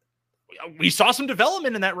 we saw some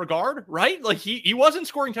development in that regard, right? Like he wasn't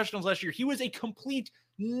scoring touchdowns last year. He was a complete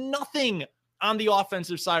nothing on the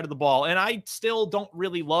offensive side of the ball. And I still don't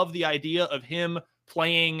really love the idea of him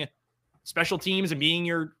playing special teams and being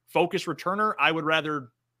your focus returner. I would rather,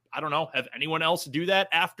 have anyone else do that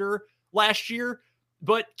after last year.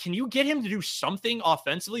 But can you get him to do something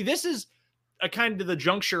offensively? This is a kind of the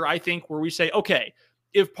juncture, I think, where we say, okay,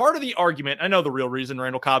 if part of the argument, I know the real reason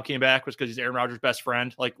Randall Cobb came back was because he's Aaron Rodgers' best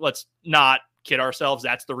friend. Like, let's not kid ourselves.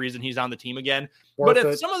 That's the reason he's on the team again. But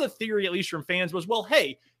if some of the theory, at least from fans, was, well,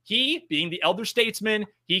 hey, he being the elder statesman,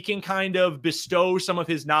 he can kind of bestow some of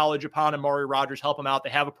his knowledge upon Amari Rodgers, help him out. They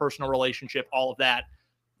have a personal relationship, all of that.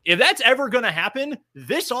 If that's ever going to happen,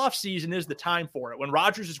 this offseason is the time for it, when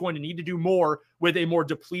Rodgers is going to need to do more with a more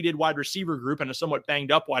depleted wide receiver group and a somewhat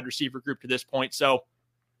banged up wide receiver group to this point. So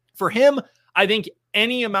for him, I think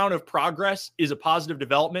any amount of progress is a positive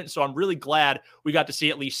development. So I'm really glad we got to see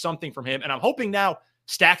at least something from him. And I'm hoping now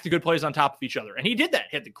stack the good plays on top of each other. And he did that.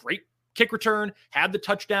 He had the great kick return, had the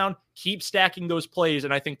touchdown, keep stacking those plays.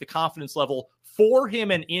 And I think the confidence level for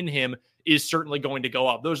him and in him is certainly going to go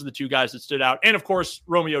up. Those are the 2 guys that stood out. And of course,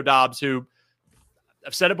 Romeo Doubs, who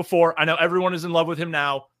I've said it before. I know everyone is in love with him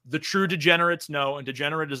now. The true degenerates know, and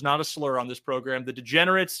degenerate is not a slur on this program. The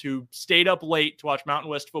degenerates who stayed up late to watch Mountain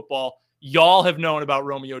West football, y'all have known about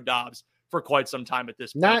Romeo Doubs for quite some time at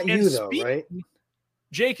this point. Not you, though, right?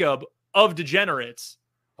 Jacob, of degenerates,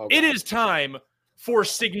 It is time for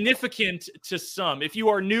significant to some. If you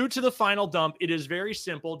are new to the Final Dump, it is very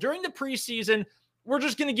simple. During the preseason, we're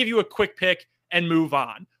just going to give you a quick pick and move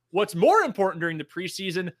on. What's more important during the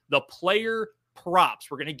preseason, the player props.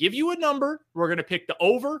 We're going to give you a number. We're going to pick the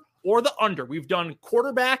over or the under. We've done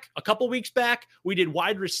quarterback a couple weeks back. We did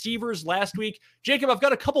wide receivers last week. Jacob, I've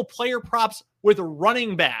got a couple player props with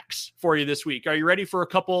running backs for you this week. Are you ready for a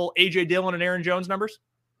couple A.J. Dillon and Aaron Jones numbers?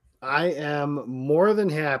 I am more than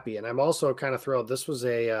happy. And I'm also kind of thrilled. This was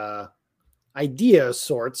a idea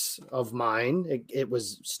sorts of mine. It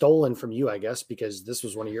was stolen from you, I guess, because this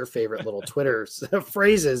was one of your favorite little Twitter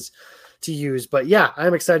phrases to use. But yeah,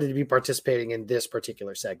 I'm excited to be participating in this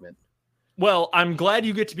particular segment. Well, I'm glad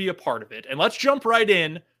you get to be a part of it. And let's jump right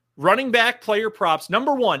in. running back player props.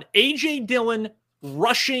 Number one, A.J. Dillon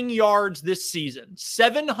rushing yards this season,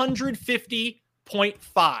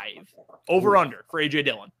 750.5 over under for A.J.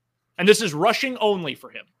 Dillon. And this is rushing only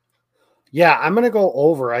for him. Yeah, I'm going to go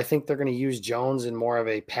over. I think they're going to use Jones in more of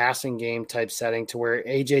a passing game type setting to where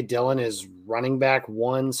A.J. Dillon is running back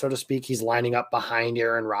one, so to speak. He's lining up behind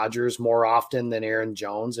Aaron Rodgers more often than Aaron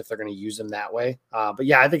Jones if they're going to use him that way. But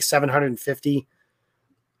yeah, I think 750.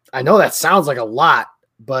 I know that sounds like a lot,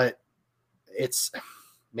 but it's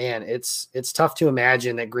tough to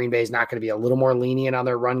imagine that Green Bay is not going to be a little more lenient on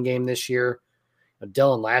their run game this year.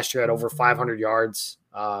 Dillon last year had over 500 yards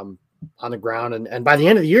on the ground. And by the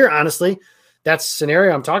end of the year, honestly, that's the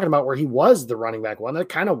scenario I'm talking about where he was the running back one. That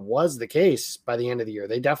kind of was the case by the end of the year.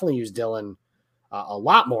 They definitely used Dillon a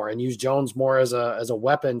lot more and used Jones more as a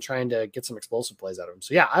weapon, trying to get some explosive plays out of him.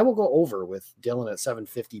 So yeah, I will go over with Dillon at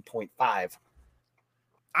 750.5.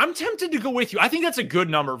 I'm tempted to go with you. I think that's a good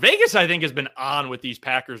number. Vegas, I think, has been on with these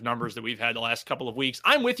Packers numbers that we've had the last couple of weeks.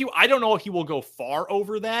 I'm with you. I don't know if he will go far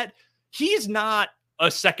over that. He's not a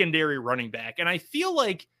secondary running back. And I feel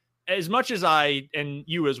like as much as I, and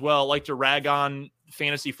you as well, like to rag on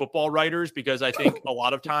fantasy football writers, because I think a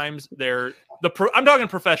lot of times I'm talking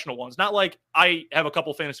professional ones, not like I have a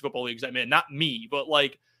couple fantasy football leagues I'm in, not me, but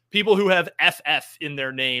like people who have FF in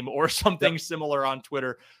their name or something similar on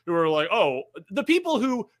Twitter who are like, oh, the people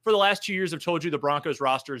who for the last 2 years have told you the Broncos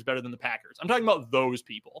roster is better than the Packers. I'm talking about those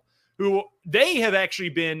people who they have actually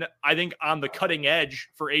been, I think, on the cutting edge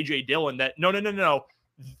for A.J. Dillon that no,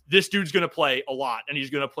 this dude's going to play a lot and he's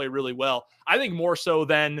going to play really well. I think more so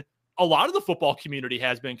than a lot of the football community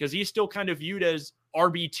has been, because he's still kind of viewed as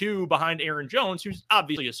RB2 behind Aaron Jones, who's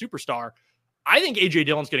obviously a superstar. I think A.J.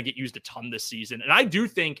 Dillon's going to get used a ton this season. And I do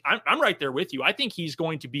think I'm right there with you. I think he's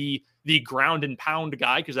going to be the ground and pound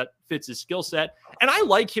guy because that fits his skill set. And I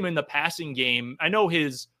like him in the passing game. I know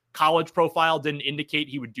his college profile didn't indicate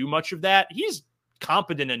he would do much of that. He's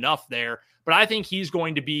competent enough there, but I think he's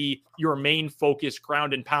going to be your main focus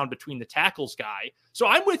ground and pound between the tackles guy. So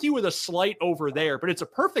I'm with you with a slight over there, but it's a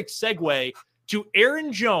perfect segue to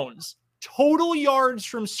Aaron Jones, total yards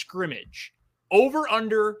from scrimmage, over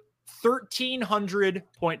under 1,300.5.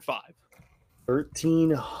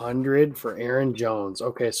 1,300 for Aaron Jones.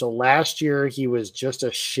 Okay, so last year he was just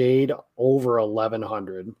a shade over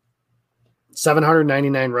 1,100.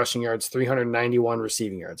 799 rushing yards, 391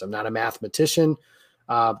 receiving yards. I'm not a mathematician,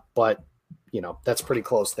 but that's pretty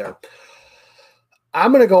close there.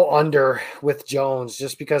 I'm going to go under with Jones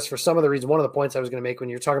just because for some of the reasons, one of the points I was going to make when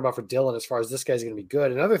you're talking about for Dillon, as far as this guy's going to be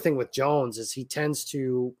good. Another thing with Jones is he tends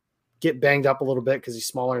to get banged up a little bit because he's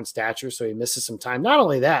smaller in stature, so he misses some time. Not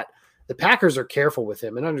only that, the Packers are careful with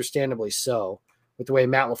him, and understandably so, with the way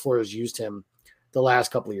Matt LaFleur has used him the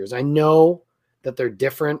last couple of years. I know that they're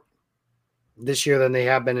different this year than they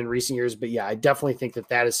have been in recent years, but yeah, I definitely think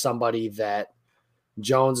that is somebody that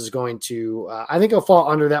Jones is going to I think he'll fall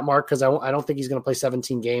under that mark because I don't think he's going to play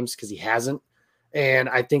 17 games because he hasn't. And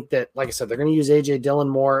I think that, like I said, they're going to use A.J. Dillon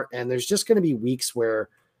more, and there's just going to be weeks where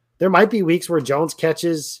Jones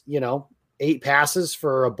catches, 8 passes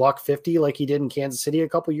for $150 like he did in Kansas City a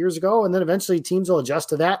couple years ago. And then eventually teams will adjust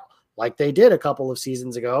to that like they did a couple of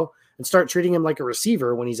seasons ago and start treating him like a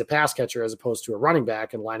receiver when he's a pass catcher as opposed to a running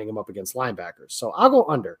back and lining him up against linebackers. So I'll go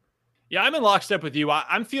under. Yeah, I'm in lockstep with you.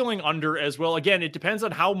 I'm feeling under as well. Again, it depends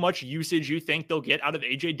on how much usage you think they'll get out of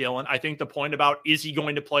A.J. Dillon. I think the point about is he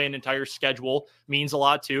going to play an entire schedule means a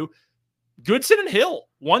lot too. Goodson and Hill,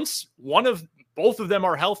 once both of them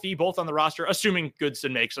are healthy, both on the roster, assuming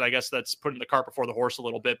Goodson makes it. I guess that's putting the cart before the horse a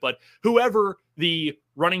little bit. But whoever the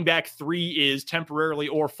running back 3 is temporarily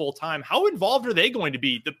or full-time, how involved are they going to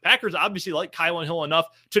be? The Packers obviously like Kylan Hill enough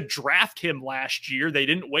to draft him last year. They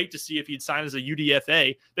didn't wait to see if he'd sign as a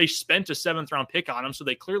UDFA. They spent a 7th-round pick on him, so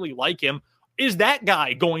they clearly like him. Is that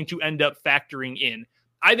guy going to end up factoring in?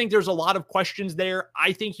 I think there's a lot of questions there.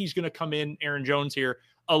 I think he's going to come in, Aaron Jones here,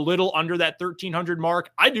 a little under that 1,300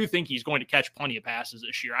 mark. I do think he's going to catch plenty of passes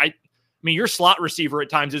this year. I mean, your slot receiver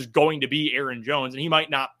at times is going to be Aaron Jones, and he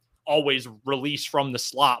might not always release from the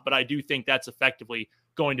slot, but I do think that's effectively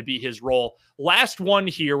going to be his role. Last one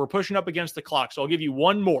here. We're pushing up against the clock, so I'll give you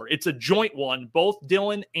one more. It's a joint one, both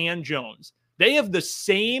Dillon and Jones. They have the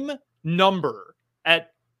same number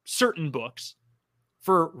at certain books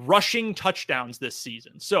for rushing touchdowns this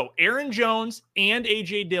season. So Aaron Jones and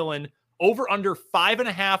A.J. Dillon over under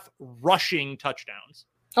 5.5 rushing touchdowns.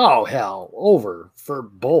 Oh, hell, over for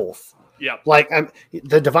both. Yeah. Like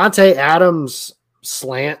the Devontae Adams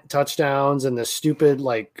slant touchdowns and the stupid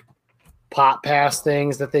pop pass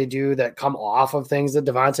things that they do that come off of things that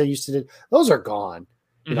Devontae used to do, those are gone.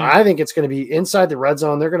 You know, I think it's going to be inside the red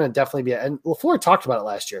zone. They're going to definitely be, and LaFleur talked about it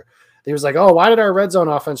last year. He was like, oh, why did our red zone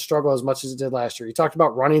offense struggle as much as it did last year? He talked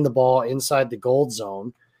about running the ball inside the gold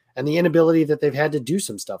zone and the inability that they've had to do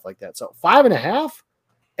some stuff like that. So 5.5,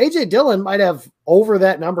 AJ Dillon might have over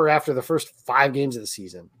that number after the first 5 games of the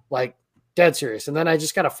season. Like, dead serious. And then I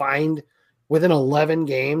just got to find within 11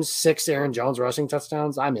 games, 6 Aaron Jones rushing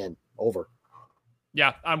touchdowns. I'm in. Over.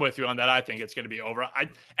 Yeah, I'm with you on that. I think it's going to be over.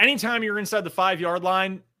 Anytime you're inside the 5-yard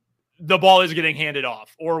line, the ball is getting handed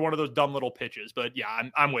off or one of those dumb little pitches. But yeah,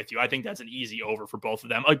 I'm with you. I think that's an easy over for both of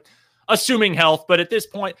them, assuming health. But at this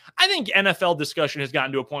point, I think NFL discussion has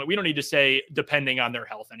gotten to a point we don't need to say depending on their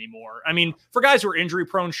health anymore. I mean, for guys who are injury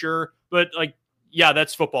prone, sure, but like, yeah,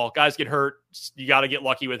 that's football. Guys get hurt. You got to get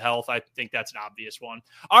lucky with health. I think that's an obvious one.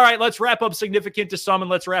 All right, let's wrap up significant to some,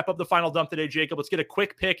 and let's wrap up the final dump today, Jacob. Let's get a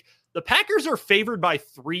quick pick. The Packers are favored by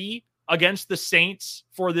 3 against the Saints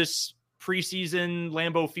for this preseason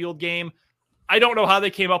Lambeau Field game. I don't know how they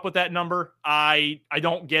came up with that number. I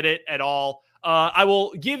don't get it at all. I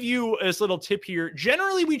will give you this little tip here.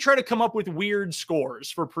 Generally, we try to come up with weird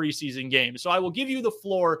scores for preseason games. So I will give you the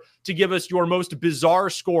floor to give us your most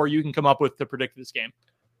bizarre score you can come up with to predict this game.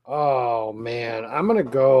 Oh, man. I'm going to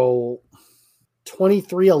go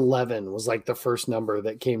 23-11 was like the first number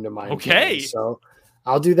that came to mind. Okay. So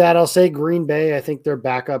I'll do that. I'll say Green Bay. I think their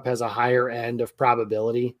backup has a higher end of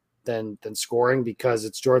probability than scoring because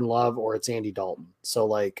it's Jordan Love or it's Andy Dalton. So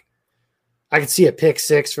like, I could see a pick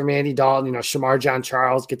 6 from Andy Dalton. You know, Shamar John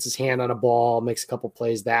Charles gets his hand on a ball, makes a couple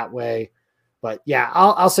plays that way. But yeah,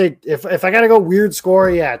 I'll say if I got to go weird score,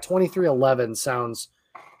 yeah, 23-11 sounds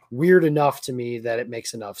weird enough to me that it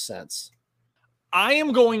makes enough sense. I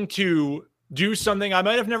am going to do something I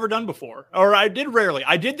might have never done before, or I did rarely.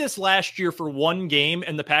 I did this last year for one game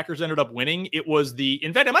and the Packers ended up winning. It was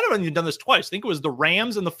in fact, I might have even done this twice. I think it was the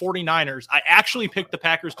Rams and the 49ers. I actually picked the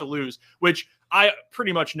Packers to lose, which I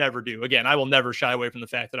pretty much never do. Again, I will never shy away from the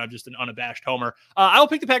fact that I'm just an unabashed homer. I'll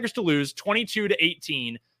pick the Packers to lose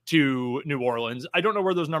 22-18 to New Orleans. I don't know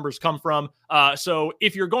where those numbers come from. So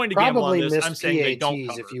if you're going to gamble on this, I'm saying they don't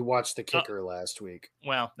cover. If you watched the kicker last week.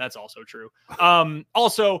 Well, that's also true.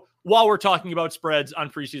 Also, while we're talking about spreads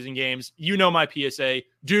on preseason games, you know my PSA,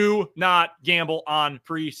 do not gamble on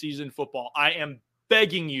preseason football. I am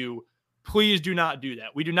begging you, please do not do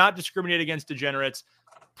that. We do not discriminate against degenerates.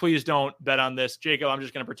 Please don't bet on this. Jacob, I'm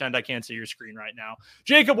just going to pretend I can't see your screen right now.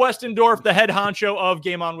 Jacob Westendorf, the head honcho of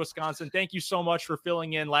Game On Wisconsin. Thank you so much for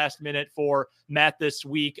filling in last minute for Matt this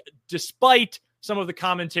week. Despite some of the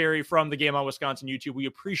commentary from the Game On Wisconsin YouTube, we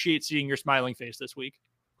appreciate seeing your smiling face this week.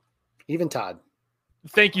 Even Todd.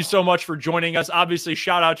 Thank you so much for joining us. Obviously,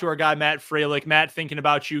 shout out to our guy, Matt Freilich. Matt, thinking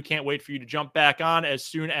about you. Can't wait for you to jump back on as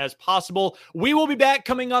soon as possible. We will be back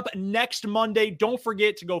coming up next Monday. Don't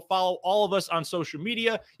forget to go follow all of us on social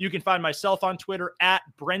media. You can find myself on Twitter at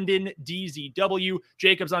BrendanDZW.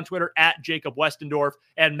 Jacob's on Twitter at Jacob Westendorf.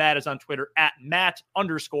 And Matt is on Twitter at Matt_FRA_.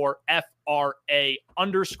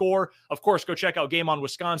 Of course, go check out Game On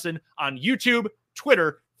Wisconsin on YouTube,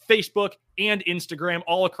 Twitter, Facebook, and Instagram,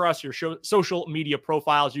 all across your social media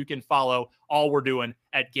profiles. You can follow all we're doing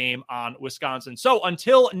at Game On Wisconsin. So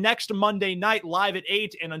until next Monday night, live at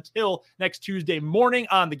 8, and until next Tuesday morning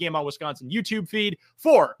on the Game On Wisconsin YouTube feed,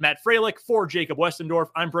 for Matt Freilich, for Jacob Westendorf,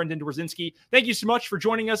 I'm Brendan Dworzinski. Thank you so much for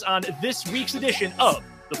joining us on this week's edition of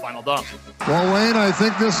The Final Dump. Well, Wayne, I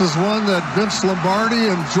think this is one that Vince Lombardi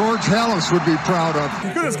and George Halas would be proud of.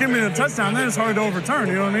 You could have given me the touchdown, then it's hard to overturn,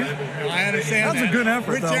 you know what I mean? I understand that was a good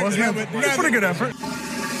effort, though, wasn't it? It's a pretty good effort.